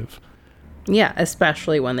directive. Yeah,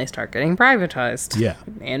 especially when they start getting privatized. Yeah.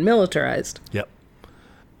 And militarized. Yep.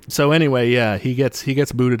 So anyway, yeah, he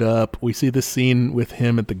gets booted up. We see this scene with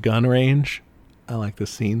him at the gun range. I like this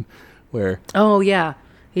scene where... Oh, yeah.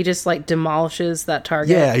 He just, demolishes that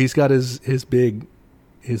target. Yeah, he's got his big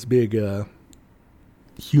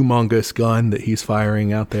humongous gun that he's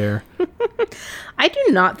firing out there. I do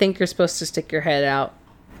not think you're supposed to stick your head out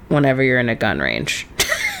whenever you're in a gun range.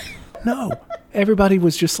 No. Everybody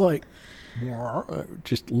was just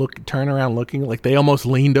turn around looking, like they almost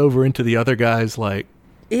leaned over into the other guys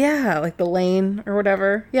Yeah, like the lane or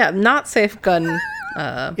whatever. Yeah, not safe gun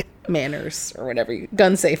manners or whatever.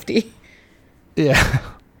 Gun safety. Yeah.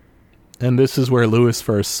 And this is where Lewis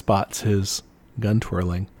first spots his gun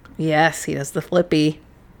twirling. Yes, he does the flippy.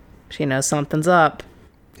 She knows something's up.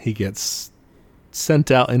 He gets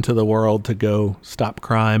sent out into the world to go stop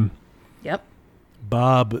crime. Yep.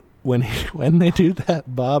 Bob, when they do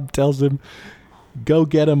that, Bob tells him, "Go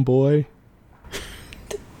get him, boy."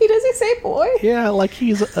 Does he say boy? Yeah, like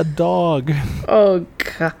he's a dog. Oh,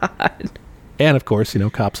 God. And, of course,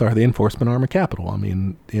 cops are the enforcement arm of capital. I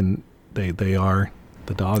mean, they are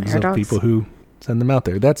the dogs of people who send them out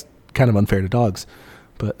there. That's kind of unfair to dogs.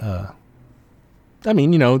 But, I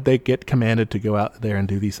mean, they get commanded to go out there and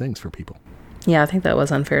do these things for people. Yeah, I think that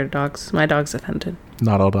was unfair to dogs. My dog's offended.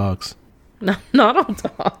 Not all dogs. No, not all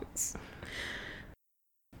dogs.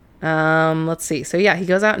 Let's see. So yeah, he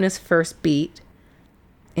goes out in his first beat,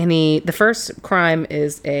 and the first crime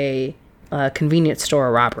is a convenience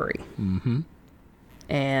store robbery. Mm-hmm.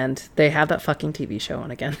 And they have that fucking TV show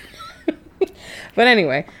on again. But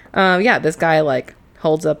anyway, yeah, this guy like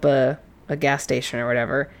holds up a gas station or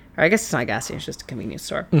whatever. Or I guess it's not a gas station, it's just a convenience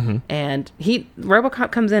store. Mm-hmm. And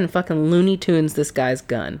RoboCop comes in and fucking Looney Tunes this guy's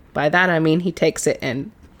gun. By that I mean he takes it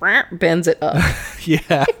and bends it up.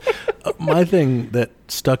 Yeah. My thing that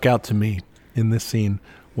stuck out to me in this scene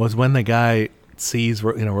was when the guy sees,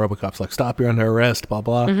 RoboCop's like, stop, you're under arrest, blah,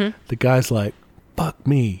 blah. Mm-hmm. The guy's like, fuck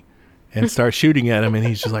me, and starts shooting at him, and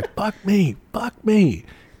he's just like, fuck me, fuck me.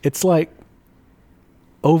 It's like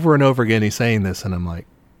over and over again he's saying this, and I'm like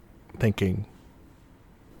thinking,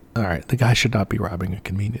 all right, the guy should not be robbing a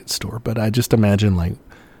convenience store. But I just imagine, like,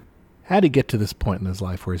 how'd he get to this point in his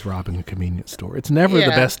life where he's robbing a convenience store? It's never the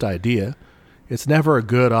best idea. It's never a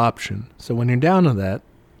good option. So when you're down to that,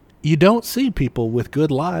 you don't see people with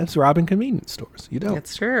good lives robbing convenience stores. You don't.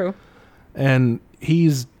 It's true. And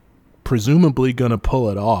he's presumably going to pull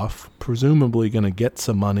it off, presumably going to get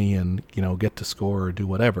some money and, get to score or do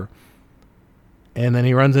whatever. And then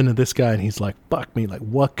he runs into this guy and he's like, fuck me. Like,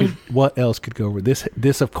 what else could go over?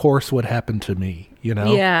 This of course would happen to me,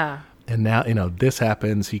 Yeah. And now, this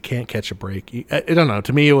happens. He can't catch a break. I don't know.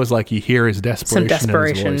 To me, it was like you hear his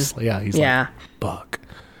desperation in his voice. Yeah, he's like, fuck.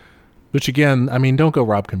 Which, again, I mean, don't go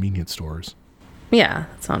rob convenience stores. Yeah,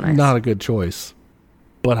 that's not nice. Not a good choice.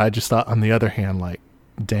 But I just thought, on the other hand, like,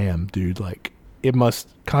 damn, dude, like, it must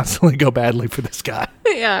constantly go badly for this guy.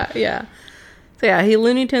 Yeah. So, yeah, he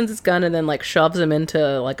Looney Tunes his gun and then, like, shoves him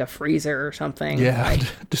into, like, a freezer or something. Yeah,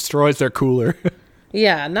 like, destroys their cooler.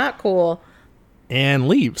 Yeah, not cool. And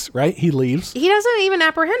leaves, right? He leaves. He doesn't even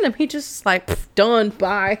apprehend him. He just like, done,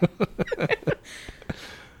 bye.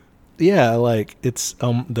 Yeah, like it's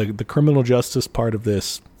the criminal justice part of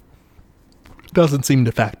this doesn't seem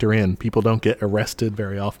to factor in. People don't get arrested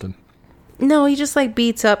very often. No, he just like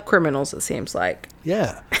beats up criminals, it seems like.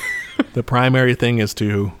 Yeah. The primary thing is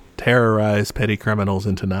to terrorize petty criminals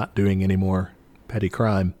into not doing any more petty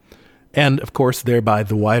crime. And, of course, thereby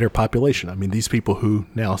the wider population. I mean, these people who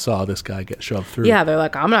now saw this guy get shoved through. Yeah, they're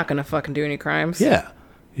like, I'm not going to fucking do any crimes. Yeah.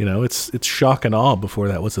 It's shock and awe before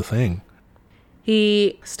that was a thing.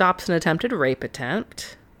 He stops an attempted rape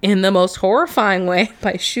attempt in the most horrifying way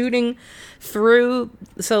by shooting through.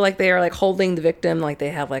 So, like, they are, like, holding the victim. Like, they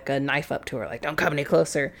have, like, a knife up to her. Like, don't come any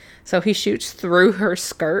closer. So he shoots through her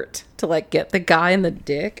skirt to, like, get the guy in the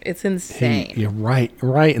dick. It's insane. You're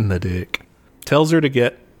right in the dick. Tells her to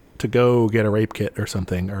go get a rape kit or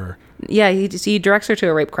something, or yeah, he directs her to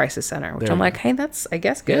a rape crisis center, which I'm like, hey, that's I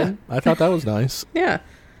guess good. Yeah, I thought that was nice. Yeah.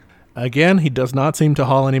 Again, he does not seem to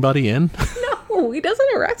haul anybody in. No, he doesn't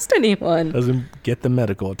arrest anyone. Doesn't get the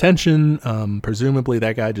medical attention. Presumably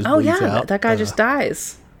that guy just bleeds out. That guy just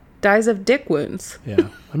dies of dick wounds. Yeah,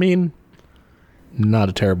 I mean, not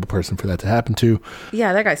a terrible person for that to happen to.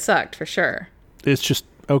 Yeah, that guy sucked for sure. It's just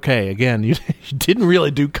okay. Again, you didn't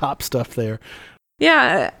really do cop stuff there.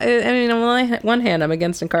 Yeah, I mean, on one hand, I'm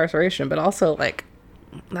against incarceration, but also, like,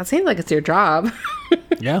 that seems like it's your job.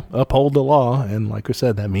 Yeah, uphold the law, and like we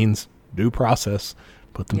said, that means due process.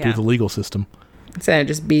 Put them through the legal system. Instead of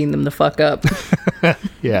just beating them the fuck up.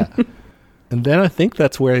 Yeah. And then I think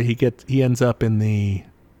that's where he ends up in the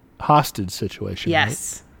hostage situation.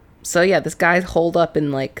 Yes. Right? So, yeah, this guy's holed up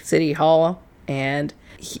in, like, City Hall, and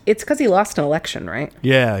it's because he lost an election, right?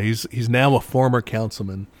 Yeah, he's now a former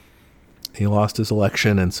councilman. He lost his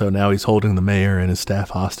election, and so now he's holding the mayor and his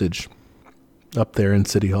staff hostage up there in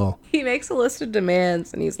City Hall. He makes a list of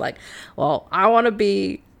demands, and he's like, well, I want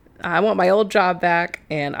my old job back,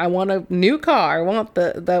 and I want a new car. I want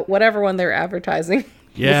the whatever one they're advertising.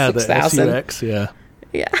 Yeah, the SUX, yeah.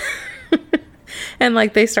 Yeah. And,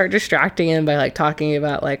 like, they start distracting him by, like, talking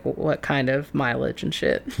about, like, what kind of mileage and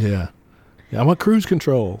shit. Yeah. I want cruise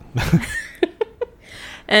control.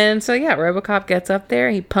 And so, yeah, RoboCop gets up there.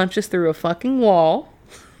 He punches through a fucking wall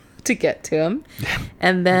to get to him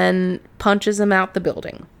and then punches him out the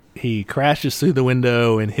building. He crashes through the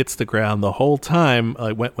window and hits the ground the whole time.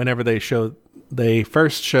 Whenever they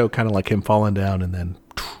first show kind of like him falling down and then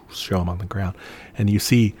show him on the ground. And you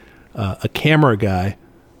see a camera guy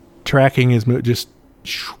tracking his move, just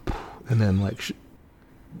and then like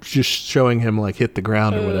just showing him like hit the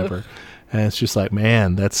ground or whatever. And it's just like,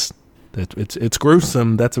 man, it's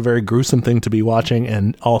gruesome. That's a very gruesome thing to be watching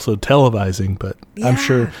and also televising, but yeah. I'm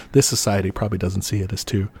sure this society probably doesn't see it as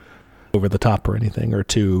too over the top or anything, or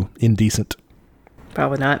too indecent.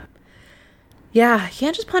 Probably not. Yeah, you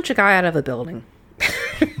can't just punch a guy out of a building.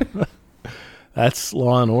 That's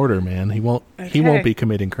Law and Order, man. He won't be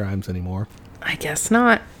committing crimes anymore. I guess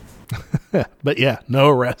not. But yeah, no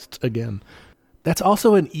arrests again. That's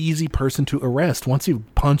also an easy person to arrest. Once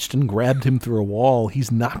you've punched and grabbed him through a wall,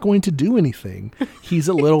 he's not going to do anything. He's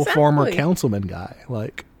a little former councilman guy.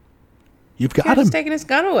 Like, you've got him. Just taking his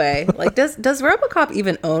gun away. Like, does RoboCop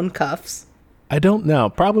even own cuffs? I don't know.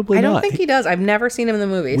 Probably not. I don't think he does. I've never seen him in the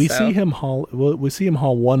movie. We see him haul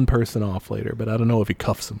one person off later, but I don't know if he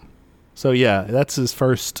cuffs him. So yeah, that's his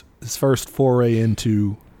first foray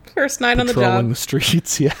into first night on the job, patrolling the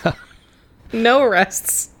streets. Yeah, no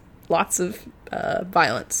arrests, lots of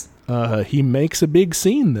violence. He makes a big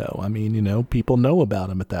scene though. I mean, people know about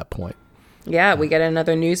him at that point. Yeah, we get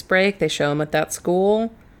another news break. They show him at that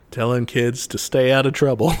school, telling kids to stay out of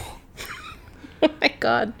trouble. Oh my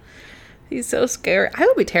God, he's so scary. I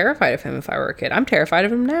would be terrified of him if I were a kid. I'm terrified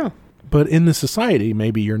of him now. But in the society,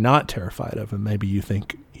 maybe you're not terrified of him. Maybe you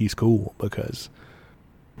think he's cool because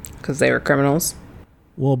they were criminals.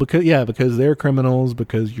 Well, because they're criminals,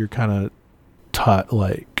 because you're kind of taught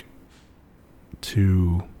like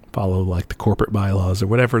to follow like the corporate bylaws or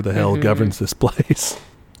whatever the hell governs this place.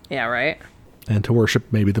 Yeah, right. And to worship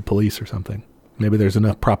maybe the police or something. Maybe there's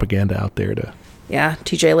enough propaganda out there to... Yeah,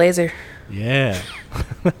 TJ Laser. Yeah.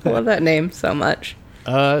 I love that name so much.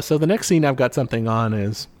 So the next scene I've got something on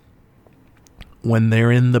is when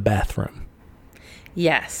they're in the bathroom.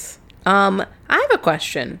 Yes. I have a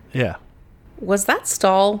question. Yeah. Was that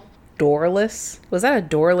stall doorless? Was that a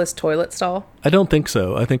doorless toilet stall? I don't think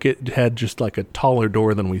so. I think it had just like a taller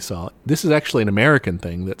door than we saw. This is actually an American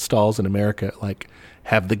thing, that stalls in America like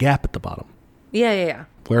have the gap at the bottom. Yeah.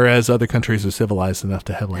 Whereas other countries are civilized enough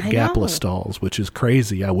to have like gapless stalls, which is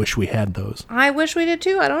crazy. I wish we had those. I wish we did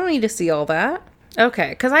too. I don't need to see all that. Okay,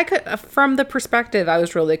 because I could, from the perspective, I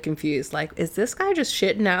was really confused. Like, is this guy just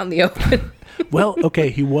shitting out in the open? Well, okay,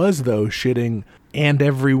 he was though shitting, and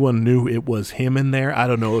everyone knew it was him in there. I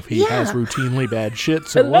don't know if he has routinely bad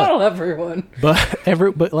shits or what. Hello, everyone.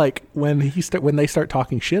 But like when they start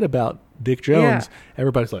talking shit about Dick Jones,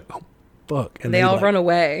 everybody's like, "Oh, fuck!" And they all run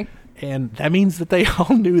away. And that means that they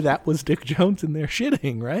all knew that was Dick Jones in there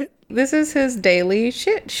shitting, right? This is his daily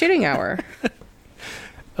shitting hour.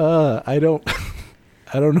 I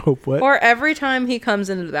don't know what. Or every time he comes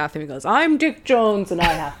into the bathroom, he goes, "I'm Dick Jones and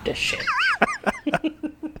I have to shit."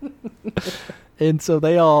 And so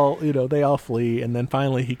they all flee, and then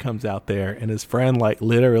finally he comes out there, and his friend like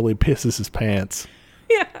literally pisses his pants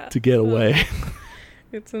to get away.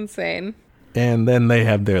 It's insane. And then they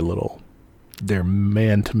have their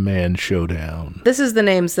man-to-man showdown. This is the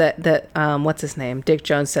names that what's his name? Dick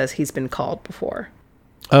Jones says he's been called before.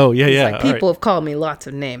 Oh, yeah. Like, people have called me lots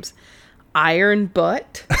of names. Iron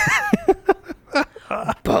Butt.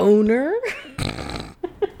 Boner.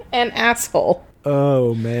 And Asshole.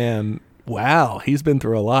 Oh, man. Wow. He's been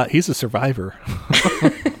through a lot. He's a survivor.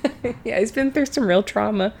 Yeah, he's been through some real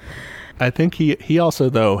trauma. I think he also,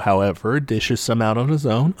 though, however, dishes some out on his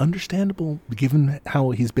own. Understandable, given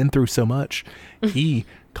how he's been through so much. He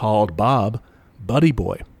called Bob Buddy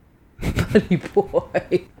Boy. Buddy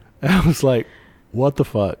Boy. I was like, what the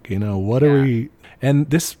fuck? What are we... And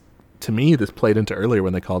this, to me, this played into earlier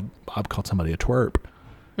when Bob called somebody a twerp.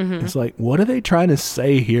 Mm-hmm. It's like, what are they trying to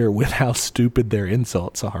say here with how stupid their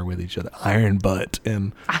insults are with each other? Iron butt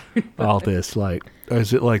and all this. Like,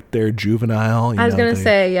 is it like they're juvenile? I was going to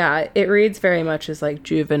say, yeah, it reads very much as like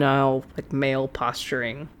juvenile, like male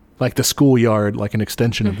posturing. Like the schoolyard, like an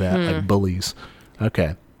extension of that, like bullies.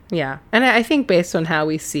 Okay. Yeah. And I think based on how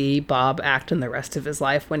we see Bob act in the rest of his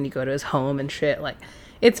life when you go to his home and shit, like,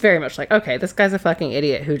 it's very much like, okay, this guy's a fucking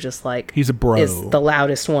idiot who just like... He's a bro. Is the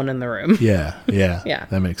loudest one in the room. Yeah.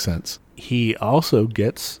 That makes sense. He also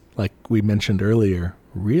gets, like we mentioned earlier,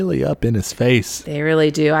 really up in his face. They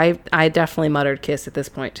really do. I definitely muttered kiss at this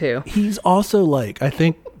point too. He's also like, I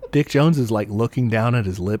think Dick Jones is like looking down at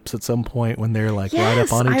his lips at some point when they're like right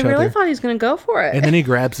up on each other. I really thought he was going to go for it. And then he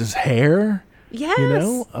grabs his hair.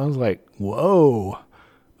 Yes. I was like, whoa.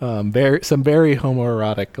 Some very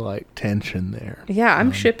homoerotic like tension there. Yeah,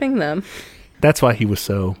 I'm shipping them. That's why he was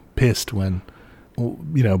so pissed when,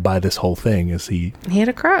 by this whole thing, is he had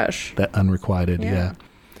a crush. That unrequited, yeah.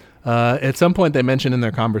 At some point, they mentioned in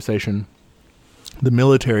their conversation the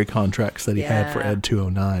military contracts that he had for Ed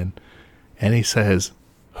 209, and he says,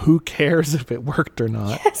 "Who cares if it worked or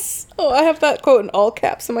not?" Yes. Oh, I have that quote in all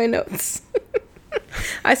caps in my notes.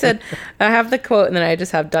 I said, I have the quote, and then I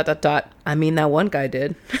just have ... I mean, that one guy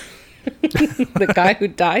did. The guy who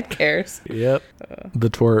died cares. Yep. The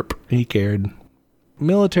twerp, he cared.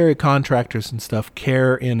 Military contractors and stuff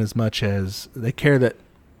care in as much as they care that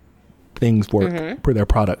things work, their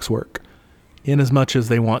products work, in as much as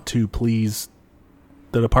they want to please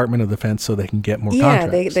the Department of Defense so they can get more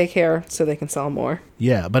contracts. Yeah, they care so they can sell more.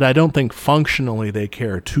 Yeah, but I don't think functionally they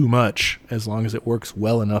care too much as long as it works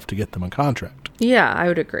well enough to get them a contract. Yeah, I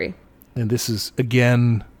would agree. And this is,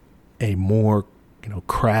 again, a more,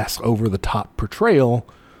 crass, over-the-top portrayal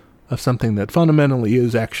of something that fundamentally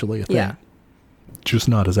is actually a thing. Yeah. Just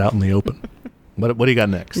not as out in the open. What do you got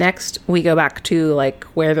next? Next, we go back to,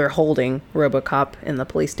 where they're holding RoboCop in the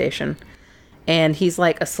police station. And he's,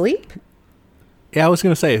 asleep? Yeah, I was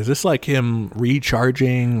going to say, is this like him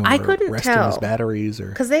recharging or I couldn't resting tell. his batteries?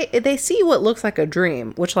 Because they see what looks like a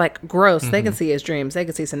dream, which, gross. They can see his dreams. They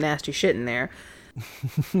can see some nasty shit in there.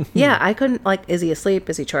 Yeah, I couldn't, is he asleep?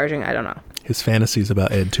 Is he charging? I don't know. His fantasies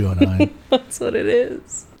about Ed 209. That's what it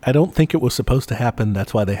is. I don't think it was supposed to happen.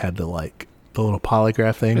 That's why they had the little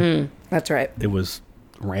polygraph thing. That's right. It was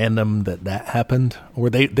random that happened. Or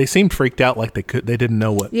they seemed freaked out they didn't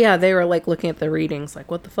know what. Yeah, they were, looking at the readings,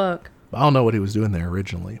 what the fuck? I don't know what he was doing there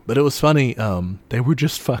originally. But it was funny. They were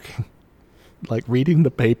just fucking, reading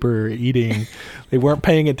the paper, eating. They weren't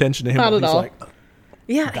paying attention to him. Not at all.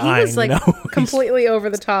 Yeah, dying, he was completely over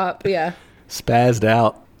the top. Yeah. Spazzed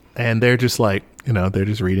out. And they're just they're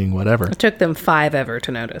just reading whatever. It took them 5 ever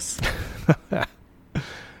to notice.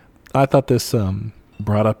 I thought this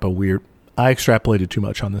brought up I extrapolated too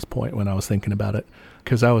much on this point when I was thinking about it.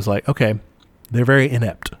 Because I was like, okay, they're very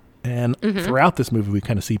inept. And throughout this movie, we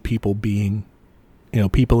kind of see people being,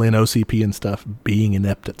 people in OCP and stuff being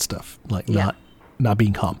inept at stuff. Not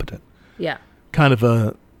being competent. Yeah. Kind of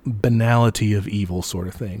a banality of evil sort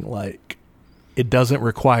of thing. It doesn't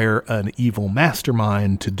require an evil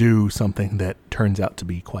mastermind to do something that turns out to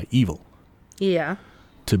be quite evil. Yeah.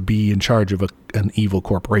 To be in charge of an evil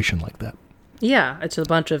corporation like that. Yeah, it's a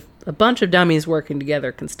bunch of dummies working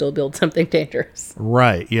together can still build something dangerous.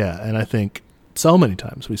 Right, yeah. And I think so many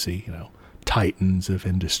times we see, titans of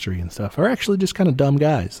industry and stuff are actually just kind of dumb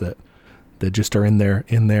guys that just are in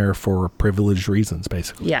there for privileged reasons,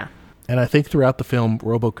 basically. Yeah. And I think throughout the film,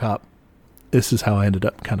 RoboCop, this is how I ended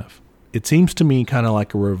up it seems to me kind of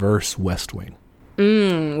like a reverse West Wing.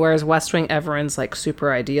 Whereas West Wing, everyone's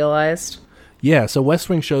super idealized. Yeah, so West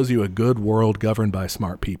Wing shows you a good world governed by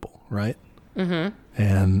smart people, right? Mm-hmm.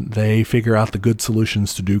 And they figure out the good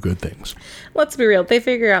solutions to do good things. Let's be real. They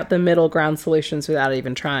figure out the middle ground solutions without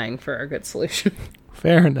even trying for a good solution.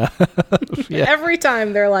 Fair enough. Yeah. Every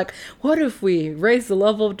time they're like, what if we raise the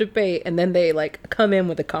level of debate? And then they come in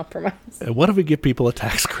with a compromise. What if we give people a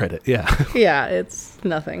tax credit? Yeah. Yeah, it's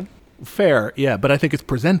nothing. Fair, yeah, but I think it's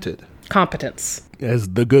presented. Competence. As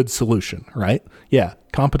the good solution, right? Yeah,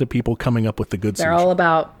 competent people coming up with the good solution. They're all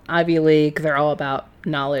about Ivy League. They're all about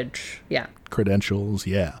knowledge. Yeah. Credentials,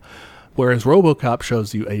 yeah. Whereas RoboCop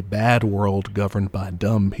shows you a bad world governed by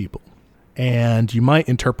dumb people. And you might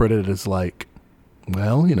interpret it as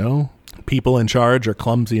people in charge are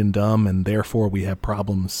clumsy and dumb, and therefore we have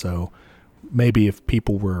problems. So maybe if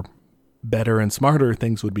people were better and smarter,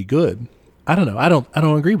 things would be good. I don't know. I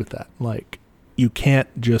don't agree with that. You can't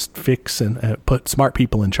just fix and put smart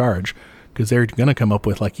people in charge because they're going to come up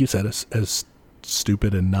with, like you said, as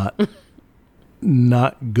stupid and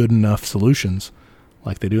not good enough solutions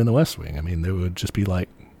like they do in the West Wing. I mean, there would just be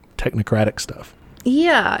technocratic stuff.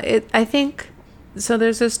 Yeah, I think so.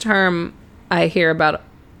 There's this term I hear about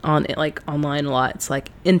on online a lot. It's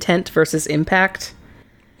intent versus impact.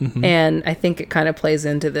 Mm-hmm. And I think it kind of plays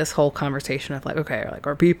into this whole conversation of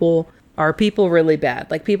are people really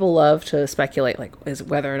bad? People love to speculate is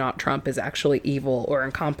whether or not Trump is actually evil or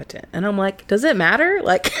incompetent. And I'm does it matter?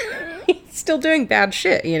 He's still doing bad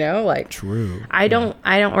shit, True. I don't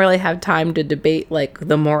really have time to debate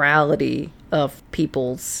the morality of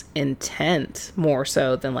people's intent more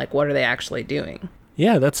so than what are they actually doing.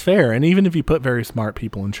 Yeah, that's fair. And even if you put very smart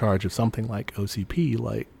people in charge of something like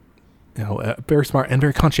OCP, very smart and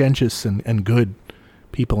very conscientious and good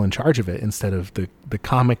people in charge of it instead of the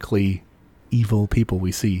comically evil people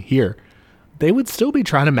we see here, they would still be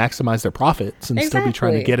trying to maximize their profits and still be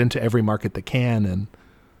trying to get into every market they can. And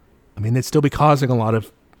I mean, they'd still be causing a lot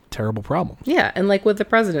of terrible problems. Yeah. And with the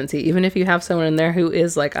presidency, even if you have someone in there who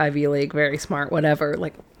is Ivy League, very smart, whatever,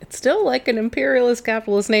 it's still an imperialist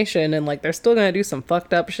capitalist nation. And they're still going to do some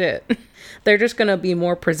fucked up shit. They're just going to be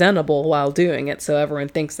more presentable while doing it. So everyone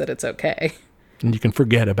thinks that it's okay. And you can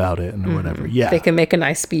forget about it and whatever. Yeah. They can make a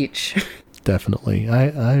nice speech. Definitely.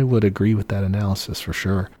 I would agree with that analysis for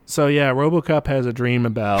sure. So yeah, RoboCop has a dream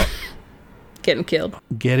about getting killed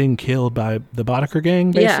by the Boddicker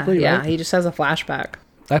gang, basically. Yeah, right? He just has a flashback.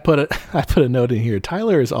 I put a note in here.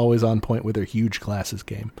 Tyler is always on point with her huge glasses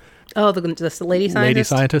game. Oh, the lady scientist? Lady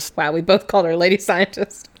scientist. Wow, we both called her lady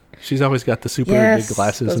scientist. She's always got the super Yes, big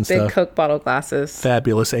glasses those and big stuff. Coke bottle glasses.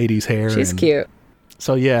 Fabulous 80s hair. She's cute.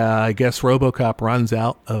 So, yeah, I guess RoboCop runs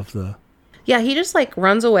out of the... Yeah, he just, like,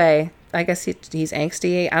 runs away. I guess he's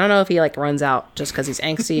angsty. I don't know if he, like, runs out just because he's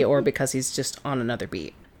angsty or because he's just on another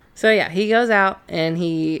beat. So, yeah, he goes out and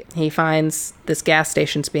he finds this gas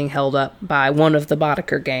station's being held up by one of the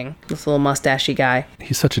Boddicker gang, this little mustachy guy.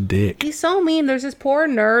 He's such a dick. He's so mean. There's this poor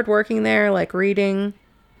nerd working there, like, reading...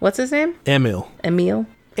 What's his name? Emil. Emil.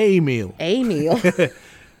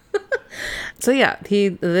 So yeah,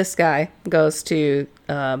 this guy goes to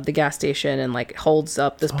the gas station and like holds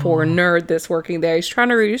up this poor nerd that's working there. He's trying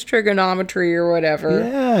to read his trigonometry or whatever.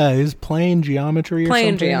 Yeah, his plane geometry or something.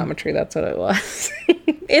 Plane geometry, that's what it was.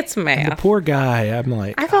 It's math. The poor guy, I'm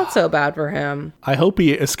like... I felt so bad for him. I hope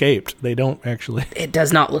he escaped. They don't actually... It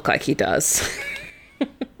does not look like he does.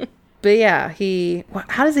 But yeah,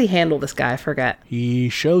 how does he handle this guy? I forget. He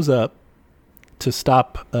shows up to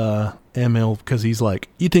stop Emil because he's like,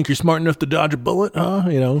 you think you're smart enough to dodge a bullet? Huh?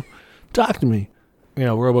 You know, talk to me. You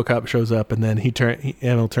know, RoboCop shows up and then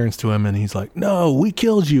Emil turns to him and he's like, no, we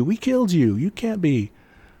killed you. You can't be.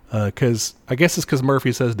 Because I guess it's because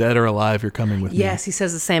Murphy says, dead or alive, you're coming with me. Yes, he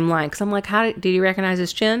says the same line. Because I'm like, did you recognize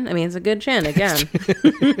his chin? I mean, it's a good chin again.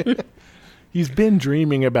 He's been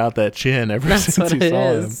dreaming about that chin ever since he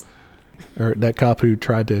saw him. Or that cop who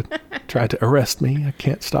tried to arrest me. I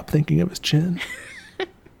can't stop thinking of his chin.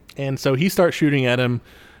 And so he starts shooting at him.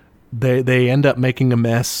 They end up making a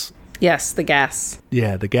mess. Yes, the gas.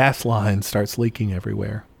 Yeah, the gas line starts leaking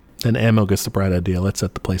everywhere. Then Emil gets the bright idea. Let's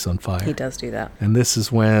set the place on fire. He does do that. And this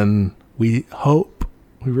is when we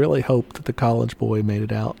really hope that the college boy made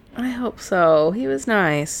it out. I hope so. He was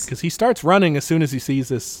nice. Because he starts running as soon as he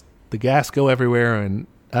sees the gas go everywhere, and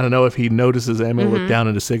I don't know if he notices Emil look down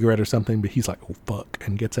at a cigarette or something, but he's like, oh, fuck,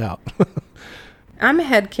 and gets out. I'm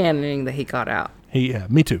headcanoning that he got out. Yeah,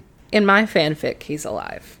 me too. In my fanfic, he's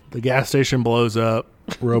alive. The gas station blows up.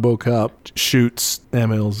 RoboCop shoots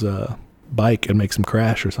Emil's bike and makes him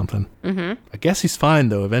crash or something. Mm-hmm. I guess he's fine,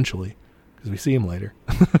 though, eventually, because we see him later.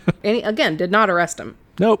 And he, again, did not arrest him.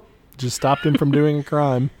 Nope. Just stopped him from doing a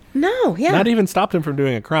crime. No, yeah. Not even stopped him from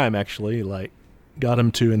doing a crime, actually. Like, got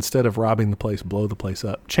him to, instead of robbing the place, blow the place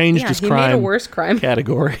up. Changed his crime. Made a worse crime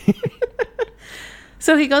category.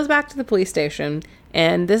 So he goes back to the police station,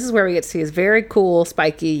 and this is where we get to see his very cool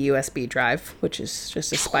spiky USB drive, which is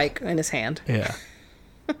just a spike in his hand. Yeah.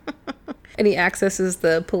 And he accesses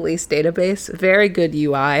the police database. Very good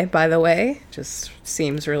UI, by the way. Just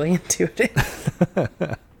seems really intuitive.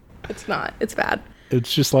 It's not. It's bad.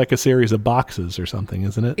 It's just like a series of boxes or something,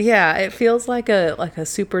 isn't it? Yeah, it feels like a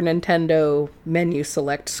Super Nintendo menu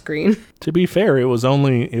select screen. To be fair, it was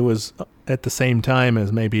at the same time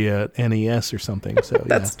as maybe a NES or something. So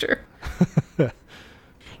That's true.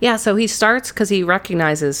 Yeah, so he starts because he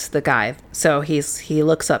recognizes the guy. So he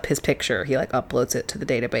looks up his picture. He like uploads it to the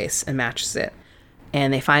database and matches it.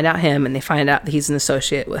 And they find out him, and they find out that he's an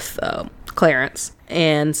associate with Clarence.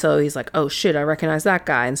 And so he's like, oh shit, I recognize that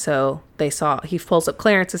guy. And so he pulls up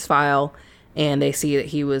Clarence's file, and they see that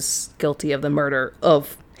he was guilty of the murder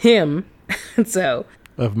of him. And so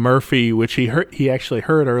of Murphy, which he actually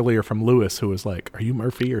heard earlier from Lewis, who was like, are you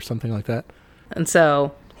Murphy or something like that? And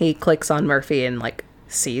so he clicks on Murphy and like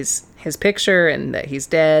sees his picture and that he's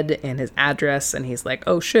dead and his address, and he's like,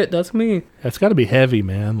 oh shit, that's me. That's got to be heavy,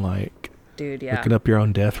 man. Like, dude, yeah, looking up your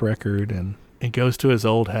own death record. And it goes to his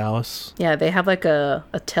old house. Yeah, they have like a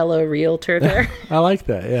tele-realtor there. I like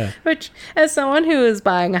that, yeah. Which, as someone who is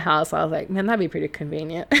buying a house, I was like, man, that'd be pretty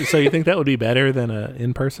convenient. So you think that would be better than an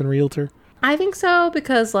in-person realtor? I think so,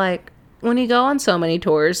 because like when you go on so many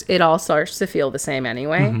tours, it all starts to feel the same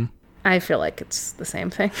anyway. Mm-hmm. I feel like it's the same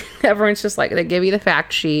thing. Everyone's just like, they give you the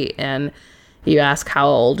fact sheet and you ask how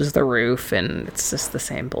old is the roof, and it's just the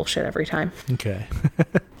same bullshit every time. Okay.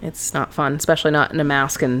 It's not fun, especially not in a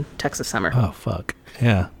mask in Texas summer. Oh, fuck.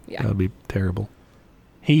 Yeah. That would be terrible.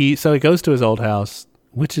 So he goes to his old house,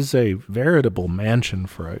 which is a veritable mansion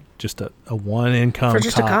for just a one-income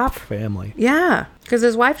cop family. Yeah, because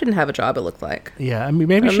his wife didn't have a job, it looked like. Yeah, I mean,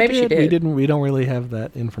 maybe she did. We don't really have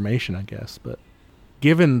that information, I guess, but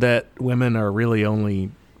given that women are really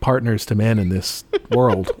only partners to men in this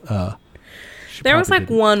world, there was like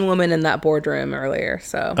one woman in that boardroom earlier,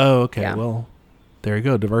 so. Oh, okay. Yeah. Well, there you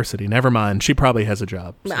go. Diversity. Never mind. She probably has a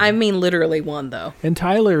job. So. I mean, literally one, though. And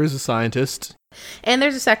Tyler is a scientist. And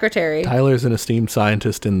there's a secretary. Tyler's an esteemed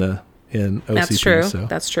scientist in OCP. That's true. So.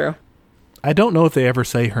 That's true. I don't know if they ever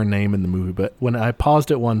say her name in the movie, but when I paused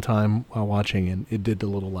it one time while watching, and it did the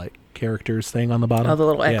little like characters thing on the bottom. Oh, the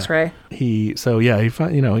little X-ray. He goes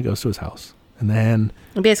to his house, and then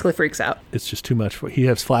he basically freaks out. It's just too much. He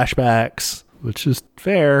has flashbacks. which is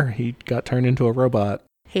fair. He got turned into a robot.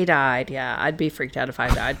 He died, yeah. I'd be freaked out if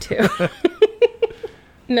I died, too.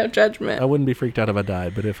 No judgment. I wouldn't be freaked out if I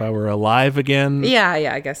died, but if I were alive again... Yeah,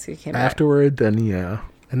 I guess he came afterward, then yeah.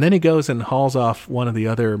 And then he goes and hauls off one of the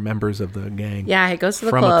other members of the gang. Yeah, he goes to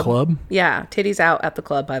the club. From a club? Yeah, titties out at the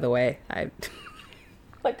club, by the way.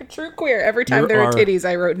 Like a true queer. Every time there are titties,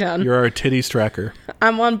 I wrote down. You're our titties tracker.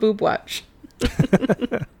 I'm on boob watch.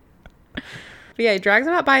 But yeah, he drags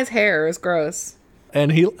him out by his hair. It was gross.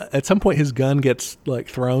 And he, at some point, his gun gets like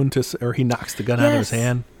thrown or he knocks the gun out of his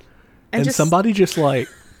hand. And somebody just like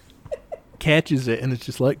catches it, and it's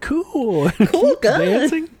just like, cool gun.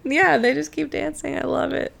 Dancing. Yeah, they just keep dancing. I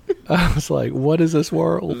love it. I was like, what is this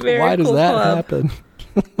world? Very Why does cool that club. happen?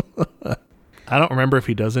 I don't remember if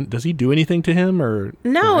he does he do anything to him or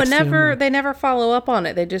no, him? They never follow up on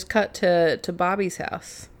it. They just cut to Bobby's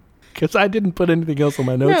house. Because I didn't put anything else on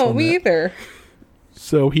my notes. No, me either.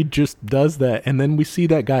 So he just does that, and then we see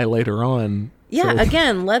that guy later on. Yeah,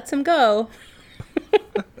 again, lets him go.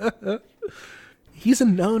 He's a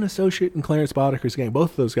known associate in Clarence Boddicker's gang.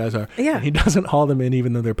 Both of those guys are. Yeah. And he doesn't haul them in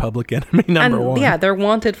even though they're public enemy number one. Yeah, they're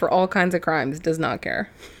wanted for all kinds of crimes. Does not care.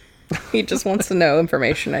 He just wants to know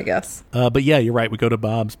information, I guess. But yeah, you're right. We go to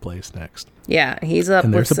Bob's place next. Yeah, he's up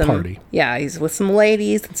and with there's a party. Yeah, he's with some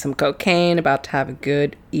ladies and some cocaine, about to have a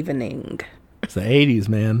good evening. It's the 80s,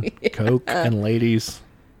 man. Yeah. Coke and ladies.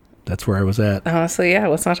 That's where I was at. Honestly, yeah,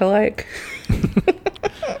 what's not to like?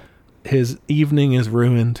 His evening is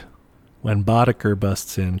ruined when Boddicker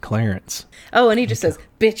busts in Clarence. Oh, and he just says,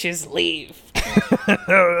 "Bitches leave."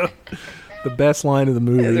 The best line of the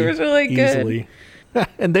movie. It was really easily. Good.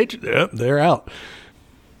 And they're out.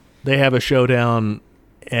 They have a showdown,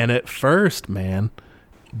 and at first, man,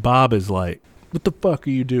 Bob is like, "What the fuck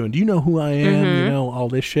are you doing? Do you know who I am? Mm-hmm. You know, all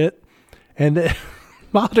this shit?" And then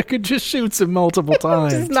Boddicker just shoots him multiple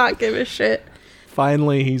times. Does not give a shit.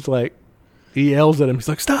 Finally, he's like, he yells at him. He's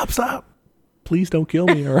like, stop. Please don't kill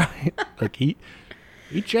me, all right? Like, he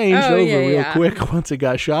changed over real quick once he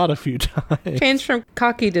got shot a few times. Changed from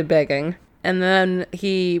cocky to begging. And then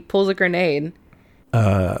he pulls a grenade.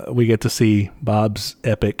 We get to see Bob's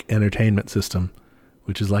epic entertainment system,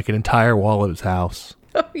 which is like an entire wall of his house.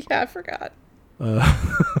 Oh, yeah, I forgot.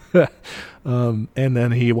 And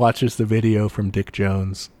then he watches the video from Dick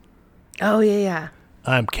Jones. Oh, yeah.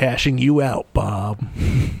 I'm cashing you out, Bob.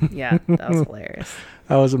 Yeah, that was hilarious.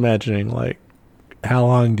 I was imagining, like, how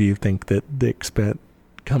long do you think that Dick spent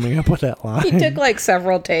coming up with that line? He took, like,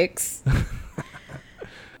 several takes.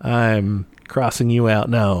 I'm crossing you out.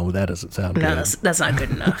 No, that doesn't sound good. No, that's not good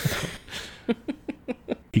enough.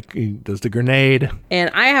 He does the grenade. And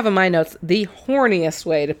I have in my notes the horniest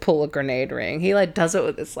way to pull a grenade ring. He, like, does it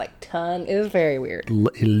with his, like, tongue. It was very weird.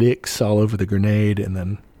 He licks all over the grenade and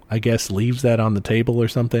then, I guess, leaves that on the table or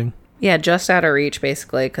something. Yeah, just out of reach,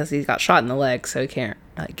 basically, because he got shot in the leg, so he can't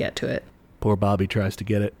get to it. Poor Bobby tries to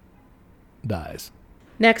get it. Dies.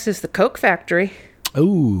 Next is the Coke factory.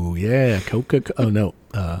 Oh, yeah.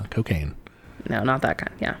 Cocaine. No, not that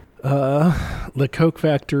kind. Yeah. The Coke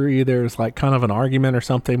factory, there's like kind of an argument or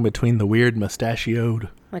something between the weird mustachioed.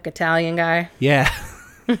 Like Italian guy. Yeah.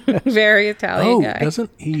 Very Italian guy.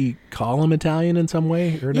 Doesn't he call him Italian in some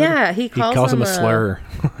way? Or yeah, he calls him a slur.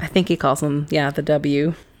 I think he calls him, the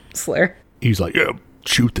W slur. He's like, yeah,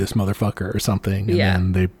 shoot this motherfucker or something.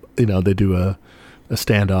 And then they do a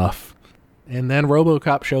standoff. And then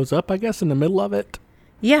RoboCop shows up, I guess, in the middle of it.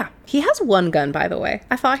 Yeah, he has one gun, by the way.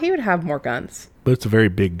 I thought he would have more guns. But it's a very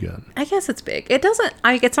big gun. I guess it's big. It doesn't,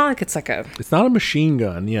 it's not like it's like a... It's not a machine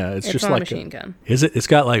gun, yeah. It's just not like a machine gun. Is it? It's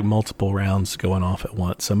got like multiple rounds going off at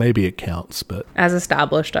once, so maybe it counts, but... As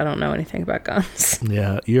established, I don't know anything about guns.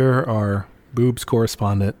 Yeah, you're our boobs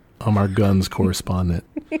correspondent. I'm our guns correspondent.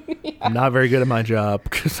 Yeah. I'm not very good at my job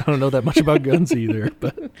because I don't know that much about guns either.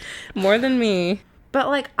 But more than me. But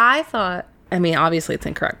like, I thought... I mean, obviously it's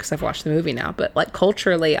incorrect because I've watched the movie now, but like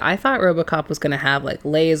culturally, I thought RoboCop was going to have like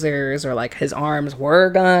lasers or like his arms were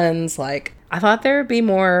guns. Like, I thought there would be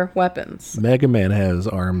more weapons. Mega Man has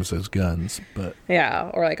arms as guns, but...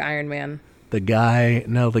 Yeah, or like Iron Man. The guy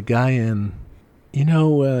in...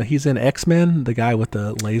 he's in X-Men, the guy with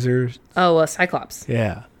the lasers. Oh, Cyclops.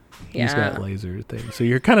 Yeah. He's got laser things. So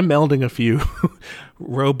you're kind of melding a few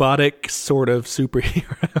robotic sort of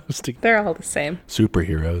superheroes. They're all the same.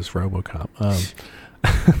 Superheroes, RoboCop.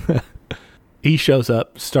 He shows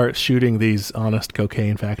up, starts shooting these honest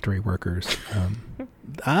cocaine factory workers.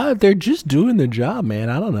 They're just doing their job, man.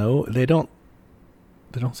 I don't know. They don't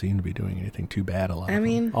seem to be doing anything too bad a lot. I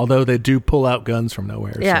mean, although they do pull out guns from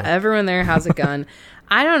nowhere. Yeah, so. Everyone there has a gun.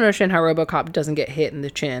 I don't understand how RoboCop doesn't get hit in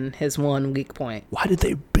the chin, his one weak point. Why did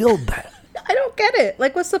they build that? I don't get it.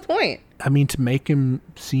 Like, what's the point? I mean, to make him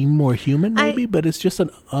seem more human, maybe, but it's just an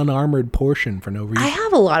unarmored portion for no reason. I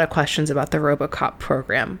have a lot of questions about the RoboCop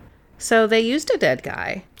program. So they used a dead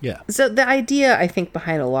guy. Yeah. So the idea, I think,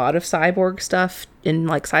 behind a lot of cyborg stuff in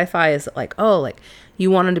like sci-fi is like, oh, like you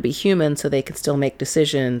want them to be human so they can still make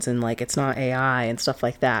decisions and like it's not AI and stuff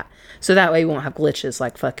like that. So that way you won't have glitches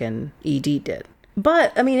like fucking ED did.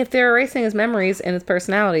 But I mean, if they're erasing his memories and his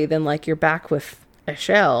personality, then like you're back with a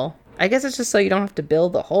shell. I guess it's just so you don't have to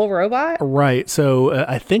build the whole robot. Right. So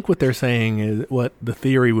I think what they're saying is what the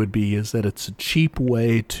theory would be is that it's a cheap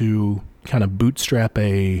way to kind of bootstrap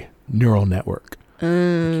a neural network.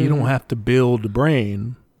 You don't have to build a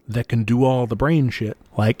brain that can do all the brain shit,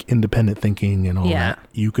 like independent thinking and all that.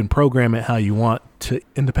 You can program it how you want to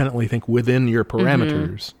independently think within your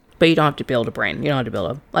parameters. But you don't have to build a brain. You don't have to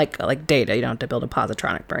build a, like data. You don't have to build a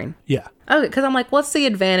positronic brain. Yeah. Okay, because I'm like, what's the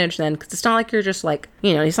advantage then? Because it's not like you're just like,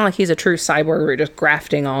 you know, it's not like he's a true cyborg where you're just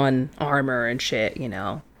grafting on armor and shit, you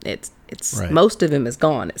know. It's right. Most of him is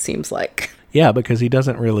gone, it seems like. Yeah, because he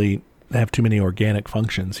doesn't really have too many organic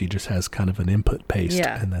functions. He just has kind of an input paste,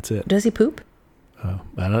 and that's it. Does he poop?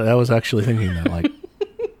 I was actually thinking that, like,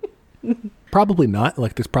 probably not.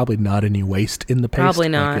 Like, there's probably not any waste in the paste. Probably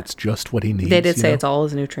not. Like, it's just what he needs. They did say it's all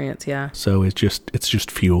his nutrients, yeah. So it's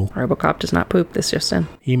just fuel. RoboCop does not poop. This just in.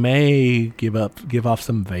 He may give off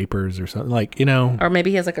some vapors or something, like, you know. Or maybe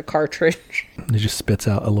he has like a cartridge. He just spits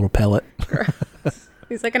out a little pellet.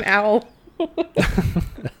 He's like an owl.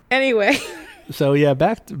 Anyway. So yeah,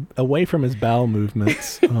 away from his bowel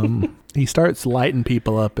movements, he starts lighting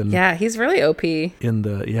people up, and he's really OP.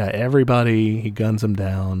 Everybody, he guns them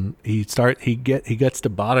down. He gets to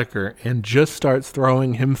Boddicker and just starts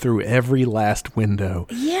throwing him through every last window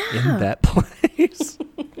in that place.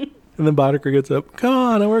 And then Boddicker gets up. Come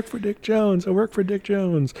on, I work for Dick Jones.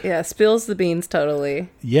 Yeah, spills the beans totally.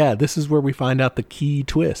 Yeah, this is where we find out the key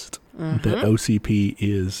twist that OCP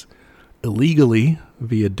is illegally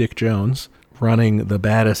via Dick Jones running the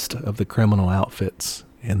baddest of the criminal outfits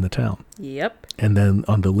in the town. Yep. And then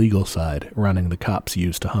on the legal side, running the cops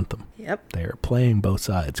used to hunt them. Yep. They're playing both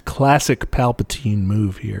sides. Classic Palpatine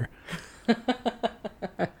move here.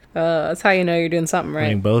 That's how you know you're doing something right.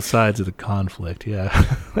 Playing both sides of the conflict,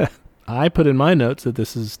 yeah. I put in my notes that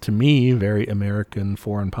this is, to me, very American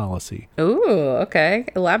foreign policy. Ooh, okay.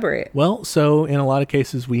 Elaborate. Well, so in a lot of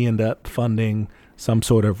cases, we end up funding some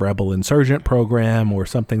sort of rebel insurgent program or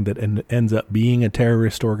something that ends up being a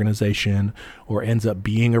terrorist organization or ends up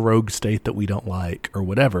being a rogue state that we don't like or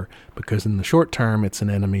whatever, because in the short term, it's an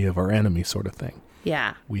enemy of our enemy sort of thing.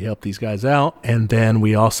 Yeah. We help these guys out, and then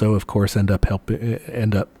we also, of course, end up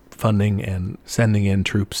funding and sending in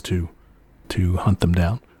troops to hunt them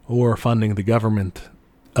down, or funding the government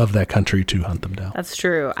of that country to hunt them down. That's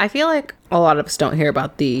true. I feel like a lot of us don't hear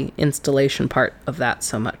about the installation part of that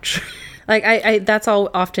so much. Like, I that's all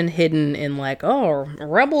often hidden in, like, oh,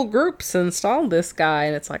 rebel groups installed this guy.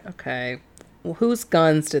 And it's like, okay, well, whose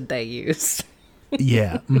guns did they use?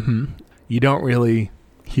 Yeah. Mm-hmm. You don't really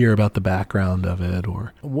hear about the background of it,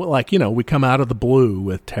 or, like, you know, we come out of the blue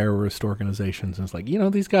with terrorist organizations. And it's like, you know,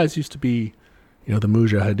 these guys used to be, you know, the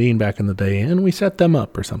Mujahideen back in the day, and we set them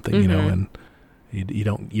up or something, you know, and you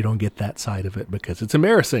don't get that side of it because it's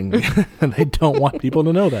embarrassing and they don't want people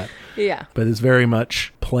to know that. Yeah. But it's very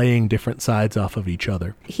much playing different sides off of each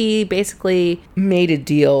other. He basically made a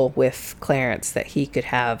deal with Clarence that he could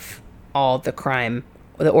have all the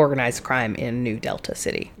organized crime in New Delta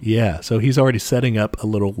City. Yeah. So he's already setting up a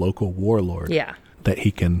little local warlord. Yeah. That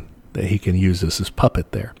he can use as his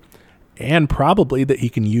puppet there. And probably that he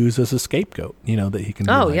can use as a scapegoat, you know, that he can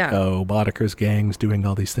be Boddicker's gang's doing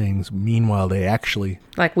all these things. Meanwhile, they actually...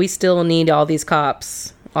 Like, we still need all these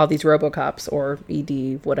cops, all these RoboCops or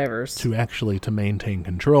ED whatevers. To maintain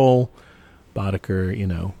control. Boddicker, you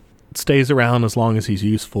know, stays around as long as he's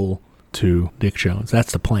useful to Dick Jones.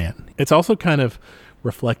 That's the plan. It's also kind of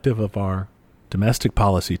reflective of our domestic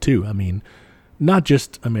policy, too. I mean, not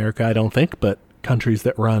just America, I don't think, but countries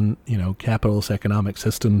that run, you know, capitalist economic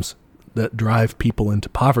systems that drive people into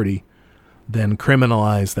poverty, then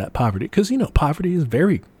criminalize that poverty. Because, you know, poverty is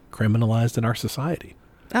very criminalized in our society.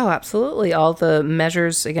 Oh, absolutely. All the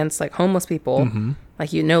measures against, like, homeless people,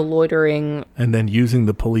 like, you know, loitering. And then using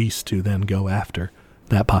the police to then go after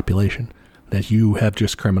that population that you have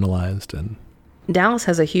just criminalized. And Dallas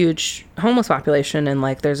has a huge homeless population, and,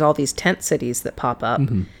 like, there's all these tent cities that pop up.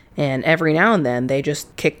 And every now and then they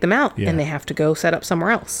just kick them out and they have to go set up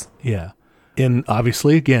somewhere else. Yeah. In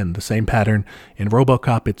obviously, again, the same pattern. In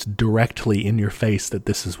RoboCop, it's directly in your face that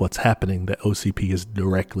this is what's happening, that OCP is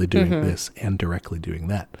directly doing this and directly doing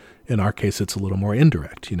that. In our case, it's a little more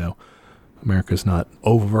indirect, you know. America's not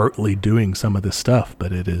overtly doing some of this stuff,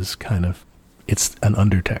 but it is kind of, it's an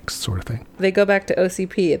undertext sort of thing. They go back to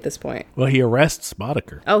OCP at this point. Well, he arrests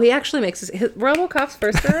Boddicker. Oh, he actually makes his RoboCop's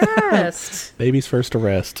first arrest. Baby's first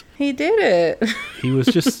arrest. He did it. He was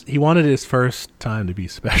just, he wanted his first time to be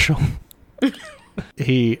special.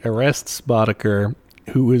 He arrests Boddicker,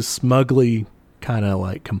 who is smugly kind of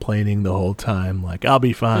like complaining the whole time, like, I'll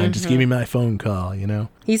be fine, just give me my phone call, you know?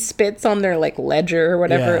 He spits on their like ledger or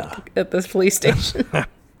whatever at this police station.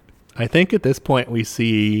 I think at this point we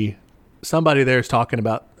see somebody there is talking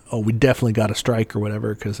about, oh, we definitely got a strike or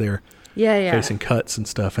whatever because they're facing cuts and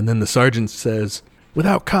stuff. And then the sergeant says,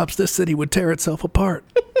 without cops, this city would tear itself apart.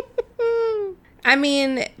 I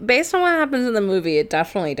mean, based on what happens in the movie, it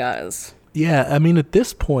definitely does. Yeah, I mean, at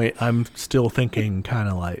this point, I'm still thinking kind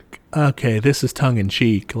of like, okay, this is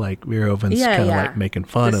tongue-in-cheek, like Verhoeven's kind of like making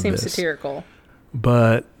fun of this. This seems satirical.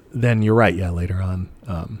 But then you're right, later on.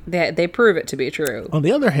 They prove it to be true. On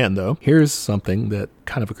the other hand, though, here's something that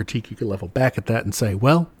kind of a critique you could level back at that and say,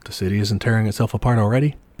 well, the city isn't tearing itself apart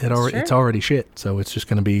already. It's already shit, so it's just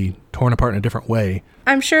going to be torn apart in a different way.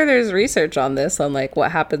 I'm sure there's research on this, on like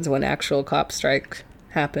what happens when actual cop strikes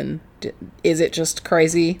happen. Is it just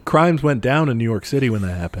crazy? Crimes went down in New York City when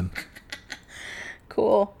that happened.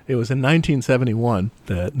 Cool. It was in 1971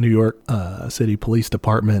 that New York City Police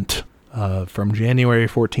Department, from January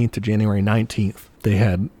 14th to January 19th, they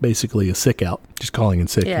had basically a sick out, just calling in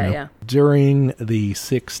sick. During the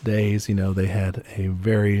 6 days, they had a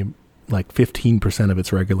very, like 15% of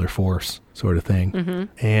its regular force sort of thing.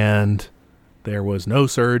 Mm-hmm. And there was no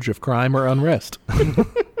surge of crime or unrest.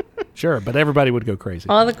 Sure, but everybody would go crazy.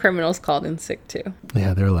 All the criminals called in sick too.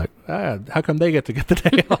 Yeah, they're like, how come they get to get the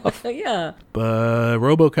day off? Yeah. But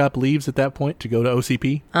RoboCop leaves at that point to go to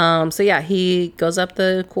OCP. So yeah, he goes up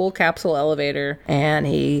the cool capsule elevator and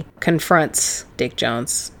he confronts Dick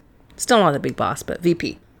Jones. Still not the big boss, but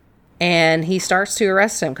VP. And he starts to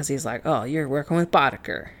arrest him because he's like, oh, you're working with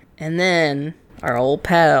Boddicker. And then our old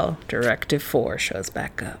pal, Directive 4, shows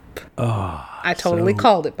back up. Oh, I totally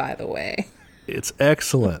called it, by the way. It's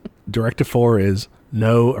excellent. Directive 4 is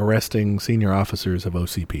no arresting senior officers of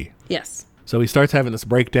OCP. Yes. So he starts having this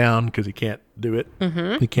breakdown because he can't do it.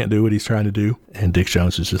 Mm-hmm. He can't do what he's trying to do. And Dick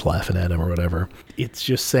Jones is just laughing at him or whatever. It's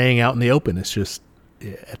just saying out in the open. It's just,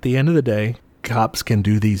 at the end of the day, cops can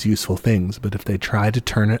do these useful things. But if they try to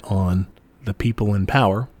turn it on the people in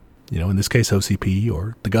power, in this case OCP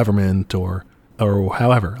or the government or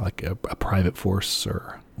however, like a private force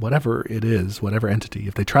or whatever it is, whatever entity,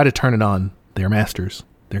 if they try to turn it on their masters,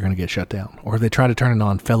 they're going to get shut down. Or if they try to turn it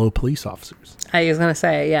on fellow police officers. I was going to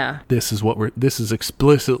say, yeah. This is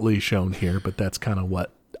explicitly shown here, but that's kind of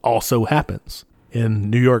what also happens. In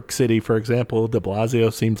New York City, for example, de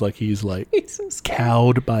Blasio seems like he's so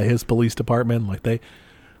cowed by his police department. Like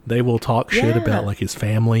they will talk shit about like his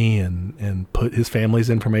family and put his family's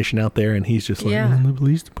information out there, and he's just like, the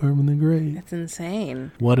police department, they're great. That's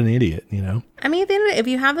insane. What an idiot, I mean, at the end of it, if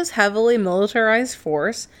you have this heavily militarized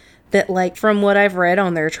force that, like, from what I've read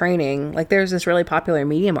on their training, like, there's this really popular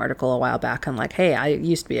Medium article a while back on, like, hey, I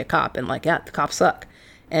used to be a cop, and, like, yeah, the cops suck.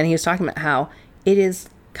 And he was talking about how it is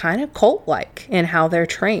kind of cult-like in how they're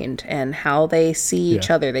trained and how they see each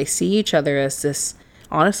other. They see each other as this,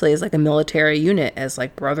 honestly, as, like, a military unit, as,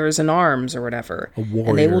 like, brothers in arms or whatever. A warrior.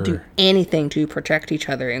 And they will do anything to protect each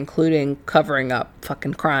other, including covering up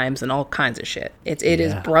fucking crimes and all kinds of shit. It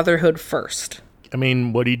is brotherhood first. I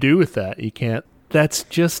mean, what do you do with that? You can't. That's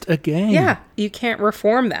just a game. Yeah, you can't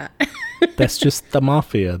reform that. That's just the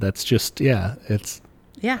mafia. That's just, it's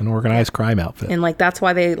an organized crime outfit. And, like, that's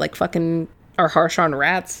why they, like, fucking are harsh on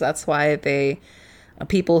rats. That's why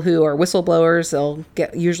people who are whistleblowers,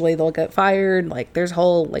 they'll get fired. Like, there's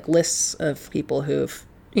whole, like, lists of people who've,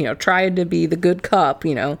 tried to be the good cop,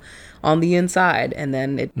 on the inside. And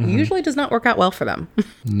then it usually does not work out well for them.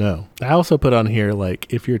 No. I also put on here,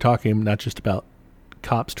 like, if you're talking not just about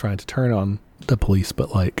cops trying to turn on the police,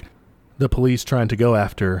 but like the police trying to go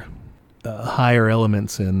after higher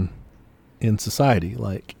elements in society.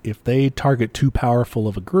 Like if they target too powerful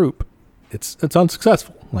of a group, it's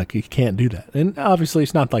unsuccessful. Like you can't do that. And obviously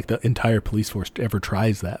it's not like the entire police force ever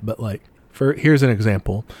tries that, but like here's an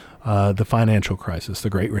example, the financial crisis,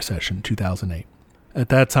 the Great Recession, 2008. At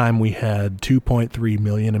that time we had 2.3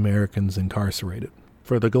 million Americans incarcerated.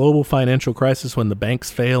 For the global financial crisis, when the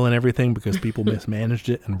banks fail and everything because people mismanaged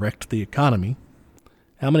it and wrecked the economy,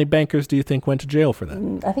 how many bankers do you think went to jail for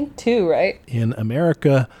that? I think 2, right? In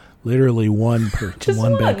America, literally one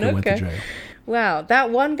banker went to jail. Wow, that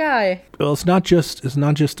one guy. Well, it's not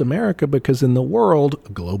just America, because in the world, a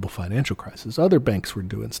global financial crisis, other banks were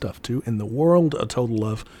doing stuff too. In the world, a total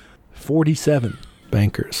of 47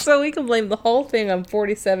 bankers. So we can blame the whole thing on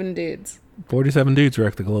 47 dudes. 47 dudes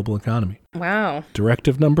wreck the global economy. Wow.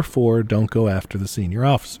 Directive number 4, don't go after the senior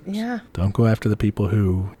officers. Yeah. Don't go after the people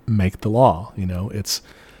who make the law. It's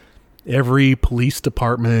every police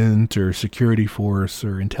department or security force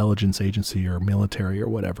or intelligence agency or military or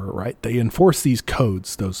whatever, right? They enforce these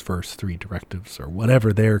codes, those first 3 directives or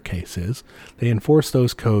whatever their case is. They enforce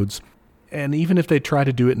those codes. And even if they try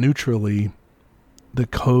to do it neutrally, the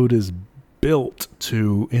code is built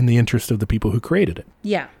in the interest of the people who created it.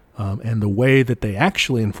 Yeah. And the way that they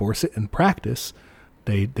actually enforce it in practice,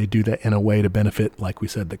 they do that in a way to benefit, like we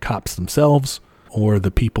said, the cops themselves or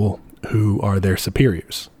the people who are their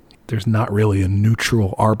superiors. There's not really a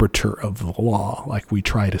neutral arbiter of the law like we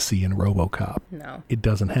try to see in RoboCop. No. It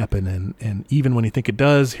doesn't happen. And even when you think it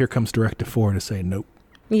does, here comes Directive 4 to say nope.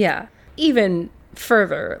 Yeah. Even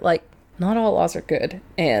further, like, not all laws are good.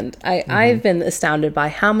 And I've been astounded by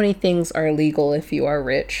how many things are legal if you are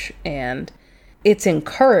rich, and it's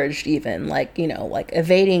encouraged even. Like, like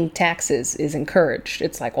evading taxes is encouraged.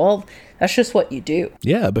 It's like, well, that's just what you do.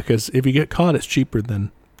 Yeah, because if you get caught, it's cheaper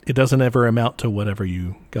than... It doesn't ever amount to whatever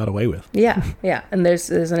you got away with. Yeah, yeah. And there's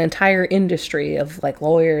an entire industry of like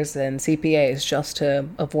lawyers and CPAs just to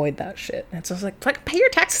avoid that shit. And it's just like pay your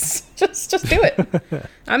taxes. just do it.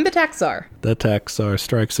 I'm the tax czar. The tax czar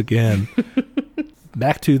strikes again.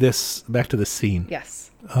 Back to this scene. Yes.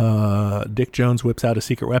 Dick Jones whips out a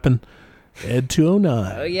secret weapon. Ed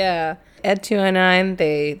 209. Oh yeah. Ed 209,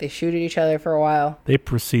 they shoot at each other for a while. They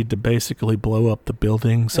proceed to basically blow up the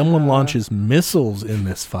building. Someone launches missiles in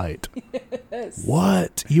this fight. Yes.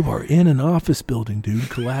 What? You are in an office building,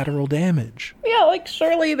 dude. Collateral damage. Yeah, like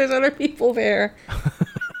surely there's other people there.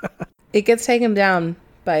 It gets taken down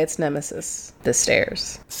by its nemesis, the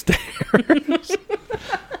stairs. Stairs.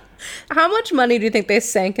 How much money do you think they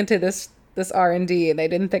sank into this R&D and they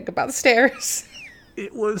didn't think about the stairs?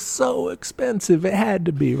 It was so expensive. It had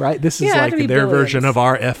to be, right? This is like their billions. Version of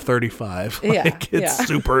our F-35. It's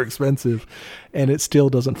super expensive, and it still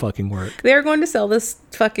doesn't fucking work. They're going to sell this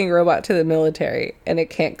fucking robot to the military, and it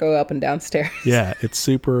can't go up and down stairs. Yeah, it's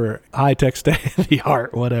super high-tech,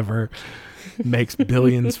 state-of-the-art, whatever. Makes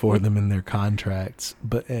billions for them in their contracts.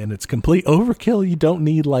 And it's complete overkill. You don't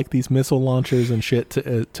need, like, these missile launchers and shit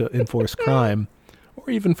to enforce crime, or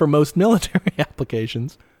even for most military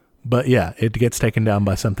applications. But yeah, it gets taken down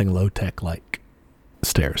by something low-tech like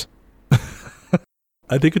stairs.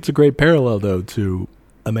 I think it's a great parallel, though, to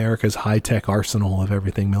America's high-tech arsenal of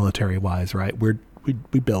everything military-wise, right?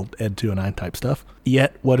 We build Ed 209 type stuff.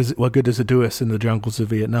 Yet, what good does it do us in the jungles of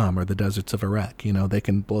Vietnam or the deserts of Iraq? They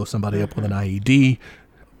can blow somebody up with an IED,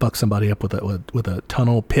 buck somebody up with a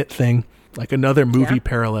tunnel pit thing. Like another movie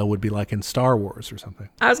parallel would be like in Star Wars or something.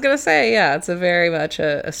 I was going to say, yeah, it's a very much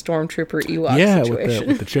a Stormtrooper Ewok situation.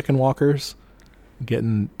 with the chicken walkers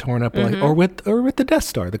getting torn up, like, or with the Death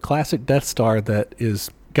Star, the classic Death Star that is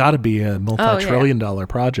got to be a multi-trillion-dollar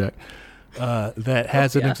project that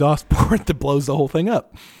has an exhaust port that blows the whole thing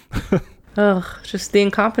up. Ugh, just the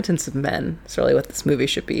incompetence of men. That's really what this movie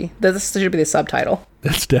should be. This should be the subtitle.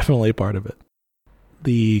 That's definitely part of it.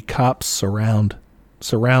 The cops surround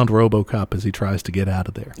RoboCop as he tries to get out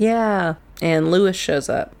of there. Yeah, and Lewis shows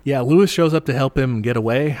up. Yeah, Lewis shows up to help him get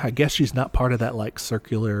away. I guess she's not part of that like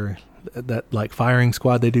circular, that like firing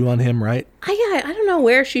squad they do on him, right? I don't know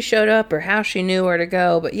where she showed up or how she knew where to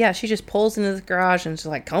go, but yeah, she just pulls into the garage and she's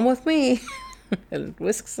like, "Come with me," and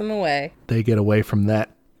whisks him away. They get away from that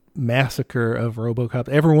massacre of RoboCop.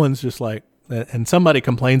 Everyone's just like, and somebody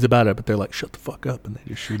complains about it, but they're like, "Shut the fuck up," and they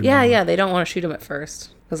just shoot him. Yeah, they don't want to shoot him at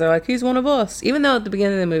first. Because they're like, he's one of us. Even though at the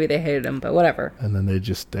beginning of the movie they hated him, but whatever. And then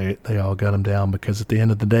they all got him down because at the end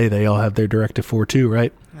of the day, they all have their Directive 4 too,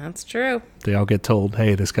 right? That's true. They all get told,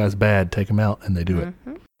 hey, this guy's bad, take him out, and they do it.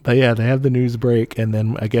 But yeah, they have the news break, and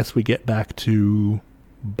then I guess we get back to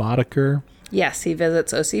Boddicker. Yes, he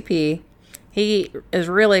visits OCP. He is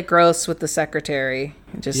really gross with the secretary.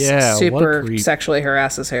 Just super sexually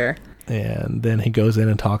harasses her. And then he goes in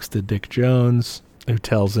and talks to Dick Jones, who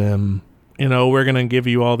tells him, we're going to give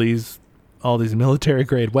you all these military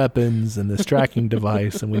grade weapons and this tracking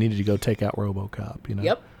device, and we need you to go take out RoboCop,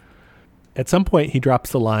 Yep. At some point he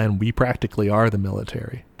drops the line, "We practically are the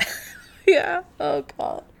military." Yeah. Oh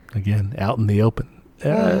God. Again, out in the open.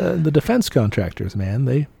 The defense contractors, man,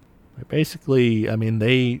 they basically,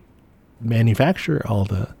 they manufacture all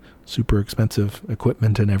the super expensive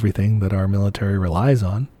equipment and everything that our military relies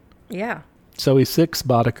on. Yeah. So he sicks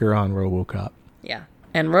Boddicker on RoboCop. Yeah.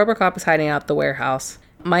 And RoboCop is hiding out the warehouse.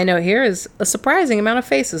 My note here is a surprising amount of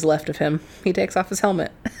faces left of him. He takes off his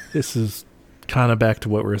helmet. This is kind of back to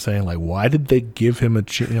what we were saying. Like, why did they give him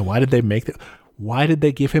why did they make that? Why did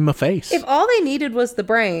they give him a face? If all they needed was the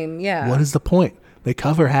brain, yeah. What is the point? They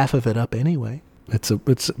cover half of it up anyway.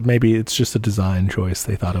 Maybe it's just a design choice.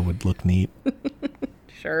 They thought it would look neat.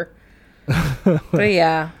 Sure. But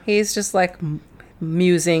yeah, he's just like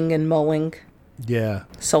musing and mulling. Yeah.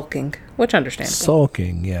 Sulking, which understandable.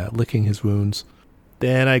 Sulking, yeah. Licking his wounds.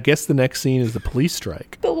 Then I guess the next scene is the police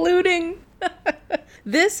strike. The looting.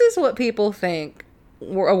 This is what people think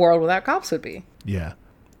a world without cops would be. Yeah.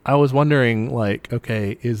 I was wondering, like,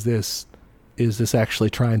 okay, is this actually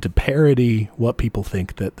trying to parody what people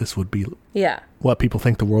think that this would be? Yeah. What people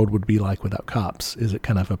think the world would be like without cops? Is it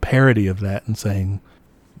kind of a parody of that and saying,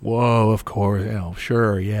 whoa, of course,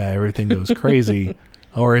 sure, yeah, everything goes crazy.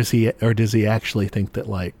 Or does he actually think that,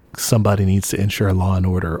 like, somebody needs to ensure law and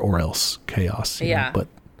order or else chaos? Yeah. But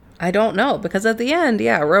I don't know, because at the end,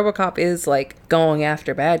 yeah, RoboCop is like going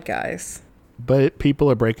after bad guys. But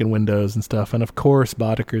people are breaking windows and stuff, and of course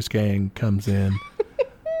Boddicker's gang comes in.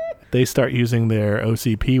 They start using their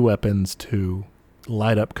OCP weapons to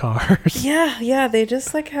light up cars. Yeah, they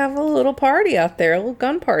just like have a little party out there, a little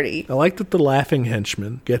gun party. I like that the laughing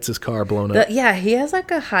henchman gets his car blown up. Yeah, he has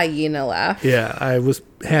like a hyena laugh. Yeah, I was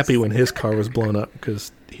happy when his car was blown up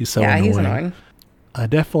because he's so annoying. Yeah, he's annoying. I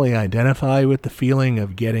definitely identify with the feeling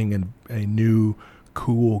of getting a new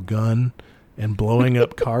cool gun and blowing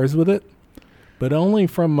up cars with it. But only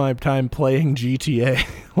from my time playing GTA.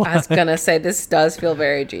 I was going to say, this does feel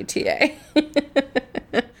very GTA.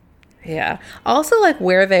 Yeah. Also, like,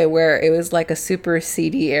 where they were, it was like a super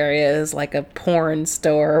seedy area. It was like a porn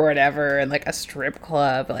store or whatever, and like a strip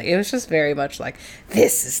club. Like, it was just very much like,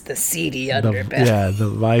 this is the seedy underbelly. The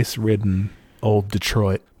vice-ridden old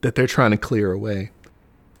Detroit that they're trying to clear away.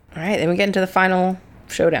 All right, then we get into the final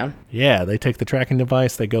showdown. Yeah, they take the tracking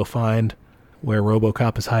device. They go find where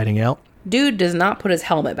RoboCop is hiding out. Dude does not put his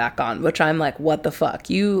helmet back on, which I'm like, what the fuck?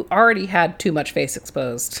 You already had too much face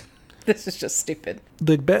exposed. This is just stupid.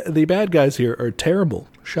 The bad guys here are terrible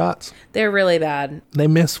shots. They're really bad. They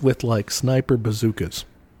miss with like sniper bazookas.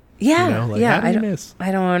 Yeah, how do you miss?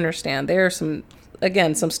 I don't understand. There's some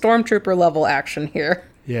stormtrooper level action here.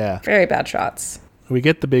 Yeah. Very bad shots. We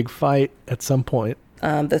get the big fight at some point.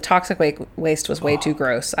 The toxic waste was way too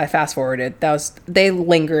gross. I fast forwarded. They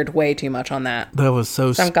lingered way too much on that. That was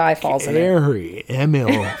so Some guy falls in it.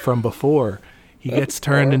 Emil from before. He gets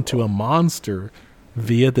turned into a monster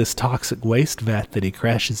via this toxic waste vat that he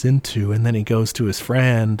crashes into, and then he goes to his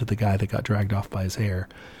friend, the guy that got dragged off by his hair,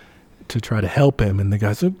 to try to help him, and the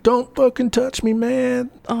guy's like, don't fucking touch me, man.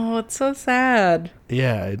 Oh, it's so sad.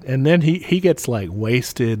 Yeah, and then he gets like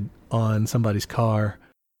wasted on somebody's car.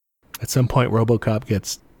 At some point, RoboCop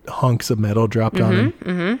gets hunks of metal dropped on him.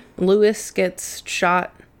 Mm-hmm. Lewis gets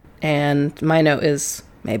shot, and my note is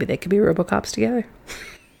maybe they could be RoboCops together.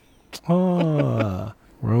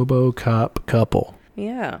 RoboCop couple.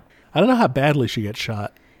 Yeah. I don't know how badly she gets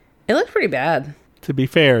shot. It looked pretty bad. To be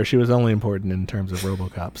fair, she was only important in terms of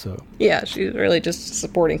RoboCop, so. Yeah, she's really just a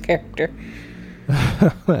supporting character.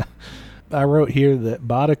 I wrote here that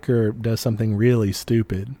Boddicker does something really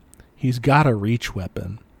stupid. He's got a reach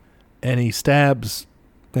weapon. And he stabs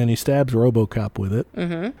RoboCop with it.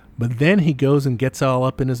 Mm-hmm. But then he goes and gets all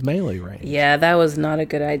up in his melee range. Yeah, that was not a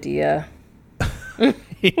good idea.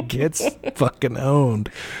 He gets fucking owned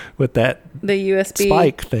with the USB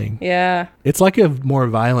spike thing. Yeah. It's like a more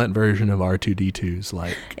violent version of R2-D2's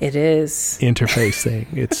like it is interface thing.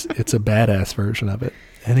 It's a badass version of it.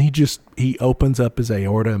 And he opens up his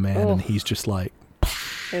aorta, man, and he's just like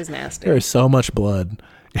it was nasty. There is so much blood.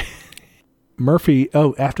 Murphy,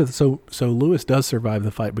 so Lewis does survive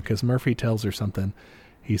the fight because Murphy tells her something.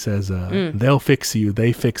 He says, they'll fix you.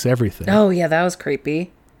 They fix everything. Oh, yeah, that was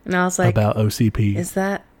creepy. And I was like, about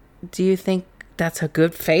OCP. Do you think that's a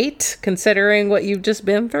good fate considering what you've just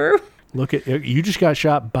been through? Look you just got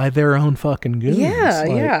shot by their own fucking goons. Yeah,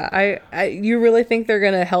 yeah. You really think they're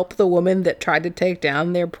going to help the woman that tried to take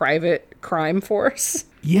down their private crime force?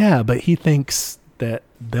 Yeah, but he thinks that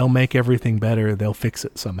they'll make everything better. They'll fix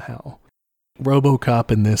it somehow.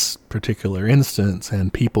 RoboCop in this particular instance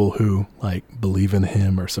and people who like believe in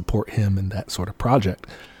him or support him in that sort of project,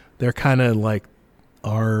 they're kind of like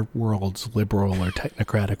our world's liberal or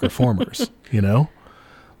technocratic reformers, you know?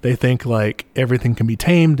 They think like everything can be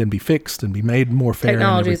tamed and be fixed and be made more fair.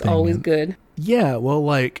 Technology is always good. Yeah, well,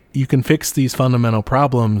 like you can fix these fundamental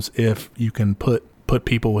problems if you can put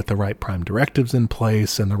people with the right prime directives in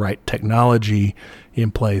place and the right technology in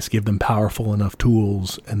place, give them powerful enough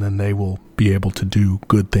tools, and then they will be able to do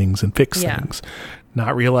good things and fix things.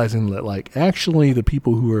 Not realizing that like actually the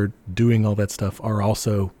people who are doing all that stuff are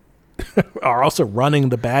also running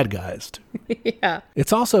the bad guys too. Yeah.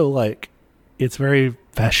 It's also like it's very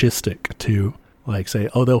fascistic to like say,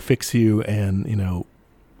 oh, they'll fix you, and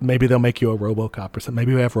maybe they'll make you a RoboCop or something.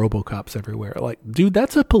 Maybe we have RoboCops everywhere. Like, dude,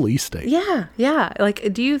 that's a police state. Yeah.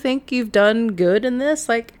 Like, do you think you've done good in this?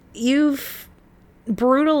 Like, you've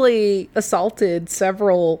brutally assaulted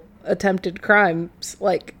several attempted crimes.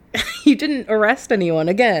 Like, you didn't arrest anyone.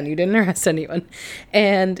 Again, you didn't arrest anyone.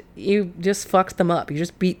 And you just fucked them up. You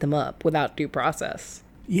just beat them up without due process.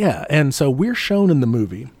 Yeah, and so we're shown in the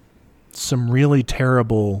movie some really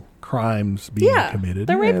terrible crimes being committed.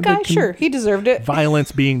 The rape guy, sure, he deserved it.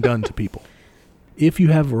 Violence being done to people. If you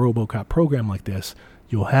have a RoboCop program like this,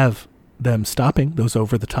 you'll have them stopping those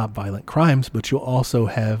over-the-top violent crimes, but you'll also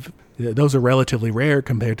have, those are relatively rare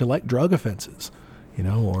compared to like drug offenses,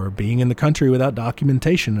 or being in the country without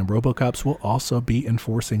documentation, and RoboCops will also be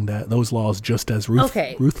enforcing those laws just as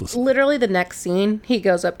ruthlessly. Literally the next scene, he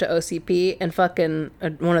goes up to OCP and fucking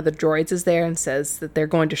one of the droids is there and says that they're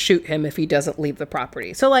going to shoot him if he doesn't leave the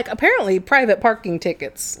property. So, like, apparently private parking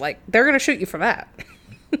tickets, like, they're going to shoot you for that.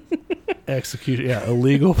 Execution,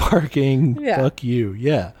 illegal parking, fuck you,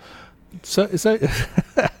 So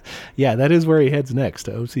yeah, that is where he heads next,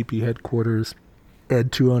 to OCP headquarters.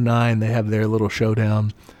 Ed 209, they have their little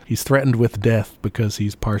showdown. He's threatened with death because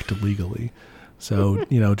he's parked illegally. So,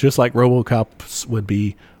 just like RoboCop would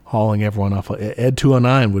be hauling everyone off, Ed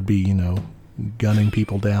 209 would be, gunning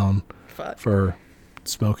people down for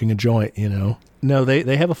smoking a joint, No,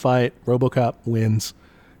 they have a fight. RoboCop wins,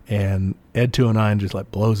 and Ed 209 just like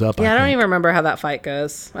blows up. Yeah, I don't even remember how that fight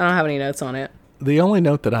goes. I don't have any notes on it. The only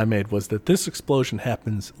note that I made was that this explosion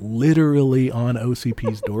happens literally on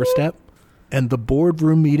OCP's doorstep. And the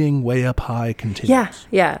boardroom meeting way up high continues.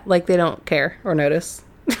 Yeah, like they don't care or notice.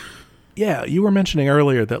 Yeah, you were mentioning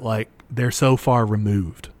earlier that like they're so far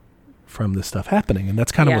removed from this stuff happening, and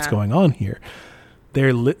that's kind of what's going on here.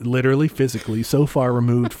 They're literally physically so far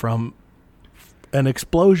removed from an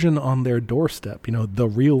explosion on their doorstep, the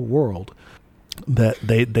real world, that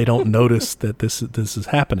they don't notice that this is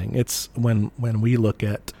happening. It's when we look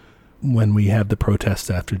at when we had the protests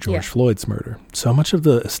after George Floyd's murder. So much of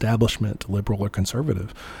the establishment, liberal or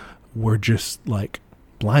conservative, were just like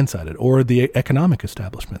blindsided, or the economic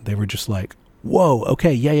establishment. They were just like, whoa,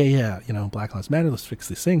 okay, yeah. Black Lives Matter, let's fix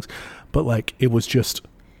these things. But like, it was just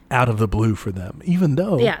out of the blue for them, even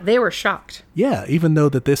though... Yeah, they were shocked. Yeah, even though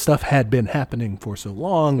that this stuff had been happening for so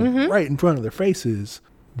long, right in front of their faces,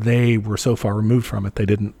 they were so far removed from it, they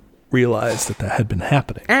didn't realize that had been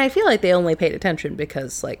happening. And I feel like they only paid attention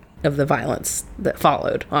because like of the violence that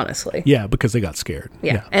followed, honestly. Yeah, because they got scared.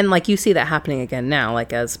 Yeah. And like you see that happening again now,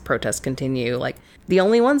 like as protests continue, like the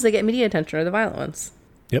only ones that get media attention are the violent ones.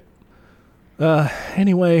 Yep.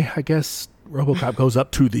 Anyway, I guess RoboCop goes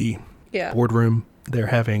up to the boardroom. They're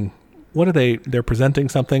having, they're presenting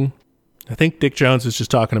something. I think Dick Jones is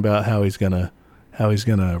just talking about how he's gonna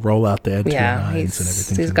roll out the Ed 209s and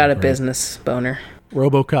everything. He's got a business boner.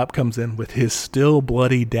 RoboCop comes in with his still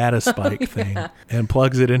bloody data spike thing and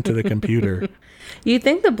plugs it into the computer. You'd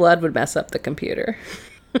think the blood would mess up the computer.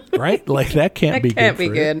 Right? Like, that can't be good. Can't be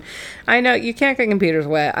good. I know, you can't get computers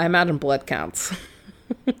wet. I imagine blood counts.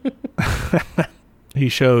 He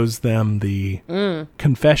shows them the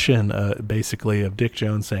confession, basically, of Dick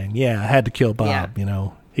Jones saying, I had to kill Bob,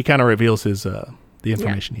 He kind of reveals his the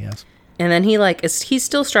information he has. And then he's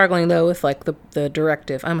still struggling, though, with, like, the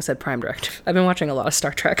directive. I almost said Prime Directive. I've been watching a lot of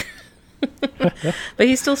Star Trek. But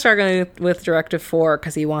he's still struggling with Directive 4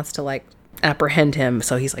 because he wants to, like, apprehend him.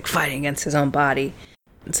 So he's, like, fighting against his own body.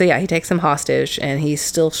 So, he takes him hostage, and he's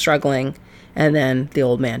still struggling. And then the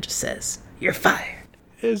old man just says, "You're fired."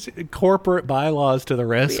 His corporate bylaws to the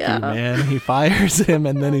rescue, man. He fires him,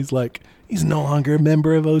 and then he's like, he's no longer a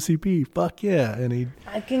member of OCP. Fuck yeah. And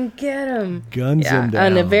I can get him. Guns him down.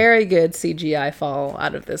 And a very good CGI fall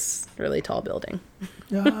out of this really tall building.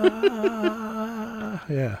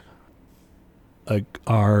 Yeah.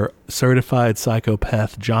 Our certified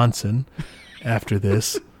psychopath Johnson, after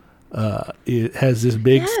this, it has this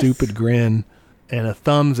big stupid grin and a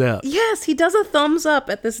thumbs up. Yes, he does a thumbs up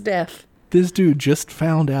at this death. This dude just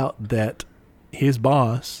found out that his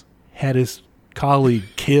boss had his colleague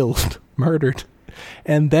killed, murdered,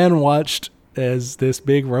 and then watched as this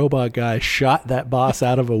big robot guy shot that boss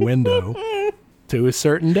out of a window to his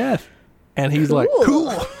certain death. And he's like,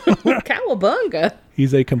 cool. Cowabunga.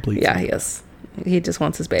 He's a complete he is. He just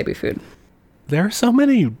wants his baby food. There are so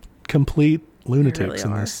many complete lunatics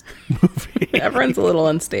in this movie. Everyone's a little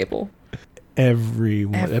unstable.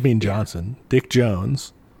 Johnson, Dick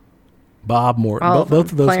Jones, Bob Morton,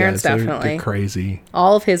 both of those Clarence, guys, definitely. They're crazy.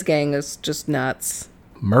 All of his gang is just nuts.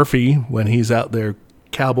 Murphy, when he's out there,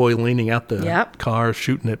 cowboy leaning out the car,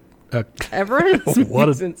 shooting at... Everyone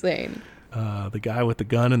is insane. The guy with the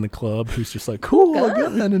gun in the club who's just like, cool, a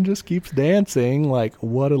gun, and just keeps dancing like,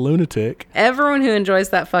 what a lunatic. Everyone who enjoys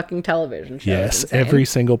that fucking television show. Yes, every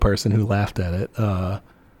single person who laughed at it.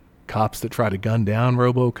 Cops that try to gun down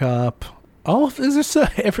RoboCop.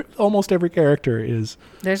 Almost every character is...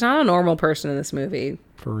 There's not a normal person in this movie.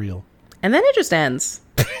 For real. And then it just ends.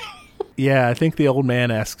 Yeah, I think the old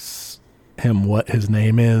man asks him what his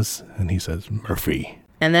name is, and he says, Murphy.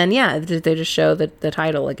 And then, yeah, they just show the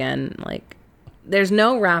title again. Like, there's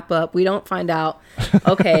no wrap up. We don't find out,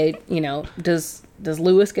 okay, does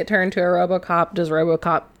Lewis get turned to a RoboCop? Does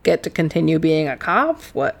RoboCop get to continue being a cop?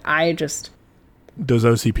 Does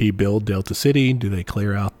OCP build Delta City? Do they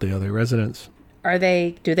clear out the other residents? Do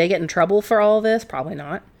they get in trouble for all of this? Probably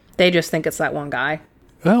not. They just think it's that one guy.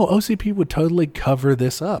 Oh, OCP would totally cover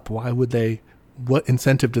this up. Why would they? What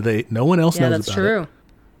incentive do they? No one else knows about it. Yeah, that's true.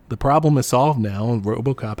 The problem is solved now.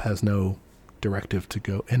 RoboCop has no directive to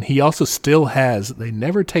go. And he also still has, they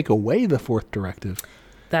never take away the fourth directive.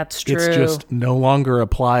 That's true. It's just no longer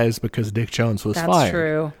applies because Dick Jones was fired. That's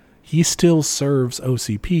true. He still serves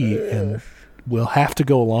OCP and will have to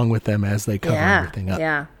go along with them as they cover everything up.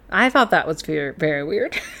 Yeah. I thought that was very, very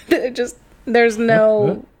weird. There's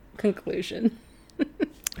no conclusion.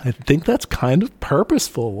 I think that's kind of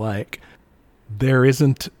purposeful. Like,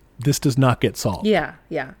 this does not get solved. Yeah.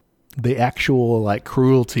 The actual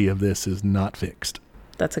cruelty of this is not fixed.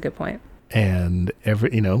 That's a good point. And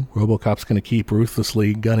RoboCop's going to keep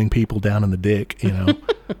ruthlessly gunning people down in the dick.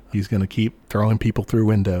 He's going to keep throwing people through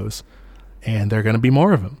windows, and there are going to be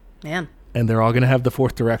more of them. Man. And they're all going to have the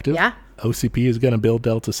fourth directive. Yeah. OCP is going to build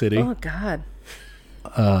Delta City. Oh God.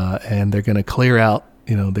 And they're going to clear out.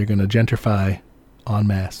 They're going to gentrify en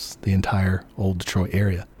masse the entire old Detroit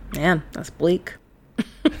area. Man, that's bleak.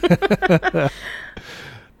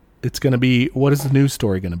 It's going to be, what is the news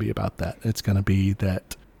story going to be about that? It's going to be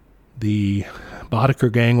that the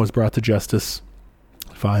Boddicker gang was brought to justice.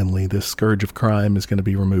 Finally, this scourge of crime is going to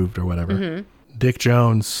be removed or whatever. Mm-hmm. Dick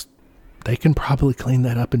Jones, they can probably clean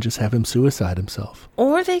that up and just have him suicide himself.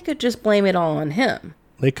 Or they could just blame it all on him.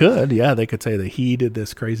 They could, yeah. They could say that he did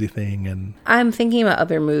this crazy thing. And I'm thinking about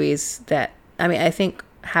other movies I think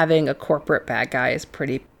having a corporate bad guy is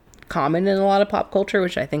pretty common in a lot of pop culture,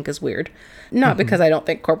 which I think is weird. Not because I don't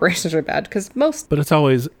think corporations are bad, because but it's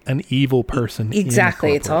always an evil person.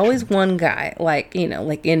 Exactly. It's always one guy, like in,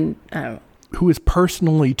 I don't know. Who is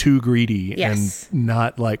personally too greedy yes. and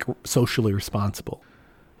not socially responsible.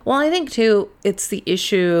 Well, I think too, it's the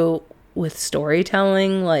issue with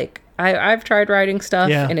storytelling. I've tried writing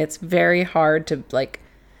stuff and it's very hard to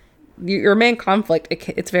your main conflict.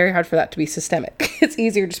 It's very hard for that to be systemic. It's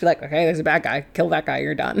easier to just be like, okay, there's a bad guy, kill that guy,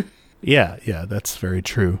 you're done. Yeah, that's very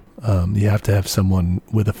true. You have to have someone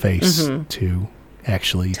with a face to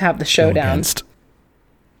actually have the showdown.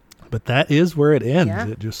 But that is where it ends. Yeah.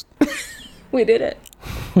 It just we did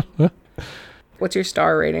it. What's your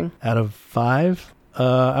star rating? Out of 5,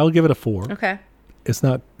 I'll give it a 4. Okay. It's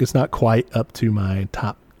not quite up to my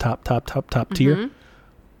top tier,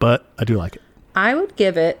 but I do like it. I would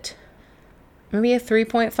give it maybe a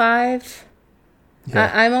 3.5.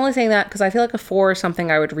 Yeah. I'm only saying that because I feel like a 4 is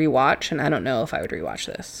something I would rewatch, and I don't know if I would rewatch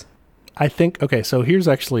this. I think, okay, so here's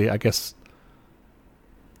actually, I guess,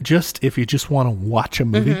 just if you just want to watch a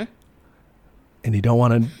movie and you don't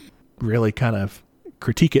want to really kind of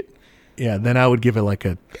critique it, then I would give it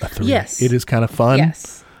a 3. Yes. It is kind of fun.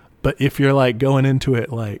 Yes. But if you're going into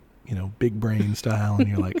it big brain style and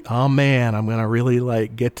you're like, oh man, I'm going to really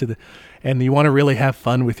get to and you want to really have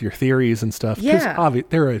fun with your theories and stuff. Because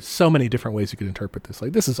there are so many different ways you could interpret this.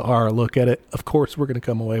 This is our look at it. Of course, we're going to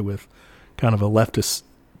come away with kind of a leftist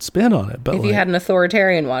spin on it. But if you had an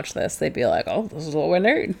authoritarian watch this, they'd be like, oh, this is what we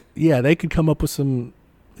need. Yeah, they could come up with some,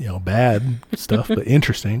 bad stuff, but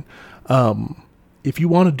interesting. If you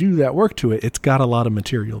want to do that work to it, it's got a lot of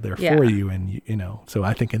material there for you. And, so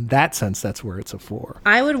I think in that sense, that's where it's a 4.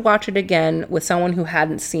 I would watch it again with someone who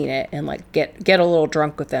hadn't seen it and get a little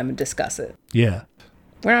drunk with them and discuss it. Yeah.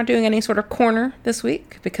 We're not doing any sort of corner this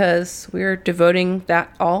week because we're devoting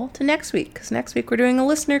that all to next week. Because next week we're doing a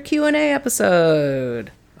listener Q&A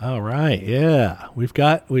episode. All right. Yeah. We've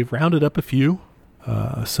rounded up a few.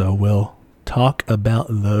 So we'll talk about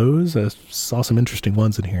those. I saw some interesting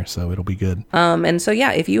ones in here, so it'll be good. And so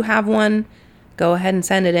if you have one, go ahead and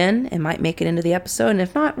send it in. It might make it into the episode, and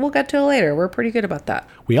if not, we'll get to it later. We're pretty good about that.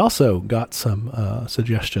 We also got some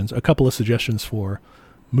suggestions, a couple of suggestions for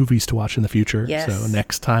movies to watch in the future. Yes. So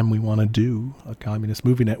next time we want to do a communist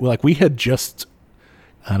movie night, we had just,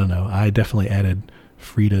 I don't know, I definitely added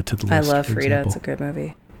Frida to the list. I love Frida. It's a good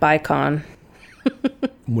movie. Bicon.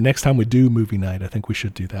 Next time we do movie night, I think we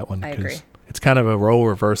should do that one. I agree. It's kind of a role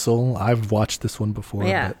reversal. I've watched this one before,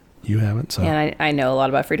 but you haven't. So. And I know a lot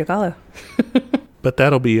about Frida Kahlo. But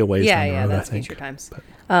that'll be a ways down the road, that's I think. future times.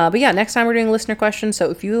 But yeah, next time we're doing listener questions.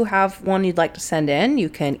 So if you have one you'd like to send in, you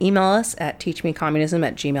can email us at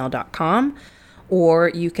teachmecommunism@gmail.com, or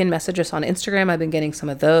you can message us on Instagram. I've been getting some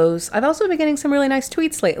of those. I've also been getting some really nice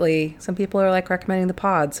tweets lately. Some people are like recommending the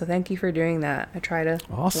pod, so thank you for doing that. I try to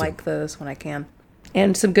like those when I can.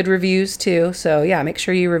 And some good reviews too. So yeah, make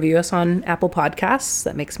sure you review us on Apple Podcasts.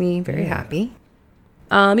 That makes me very happy.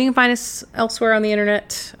 You can find us elsewhere on the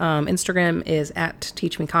internet. Instagram is at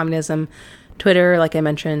Teach Me Communism. Twitter, like I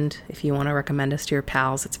mentioned, if you want to recommend us to your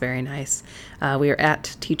pals, it's very nice. We are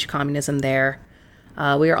at Teach Communism there.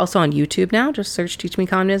 We are also on YouTube now. Just search Teach Me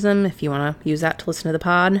Communism if you want to use that to listen to the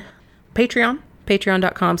pod.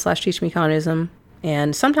 Patreon.com/teachmecommunism.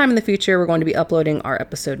 And sometime in the future, we're going to be uploading our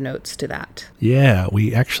episode notes to that. Yeah,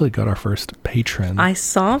 we actually got our first patron. I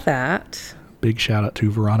saw that. Big shout out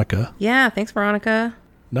to Veronica. Yeah, thanks, Veronica.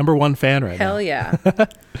 #1 fan right now. Hell yeah.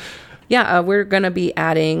 Yeah, we're going to be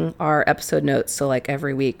adding our episode notes, so like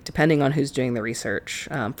every week, depending on who's doing the research.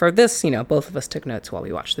 For this, both of us took notes while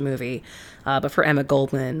we watched the movie. But for Emma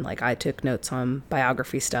Goldman, like I took notes on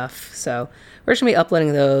biography stuff. So we're just going to be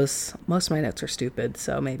uploading those. Most of my notes are stupid,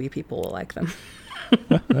 so maybe people will like them.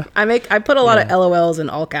 I put a lot of LOLs in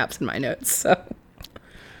all caps in my notes, so...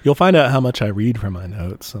 You'll find out how much I read from my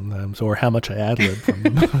notes sometimes, or how much I ad-lib from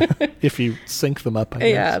them, if you sync them up, I guess.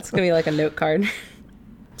 Yeah, it's going to be like a note card.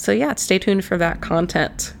 So yeah, stay tuned for that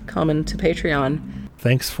content coming to Patreon.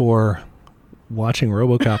 Thanks for watching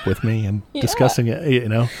RoboCop with me and discussing it,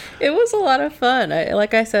 It was a lot of fun.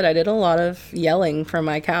 Like I said, I did a lot of yelling from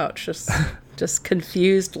my couch, just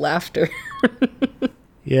confused laughter.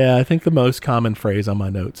 Yeah, I think the most common phrase on my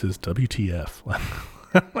notes is WTF.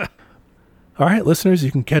 All right, listeners,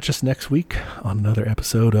 you can catch us next week on another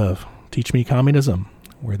episode of Teach Me Communism,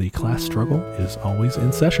 where the class struggle is always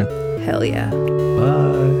in session. Hell yeah.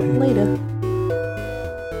 Bye. Later.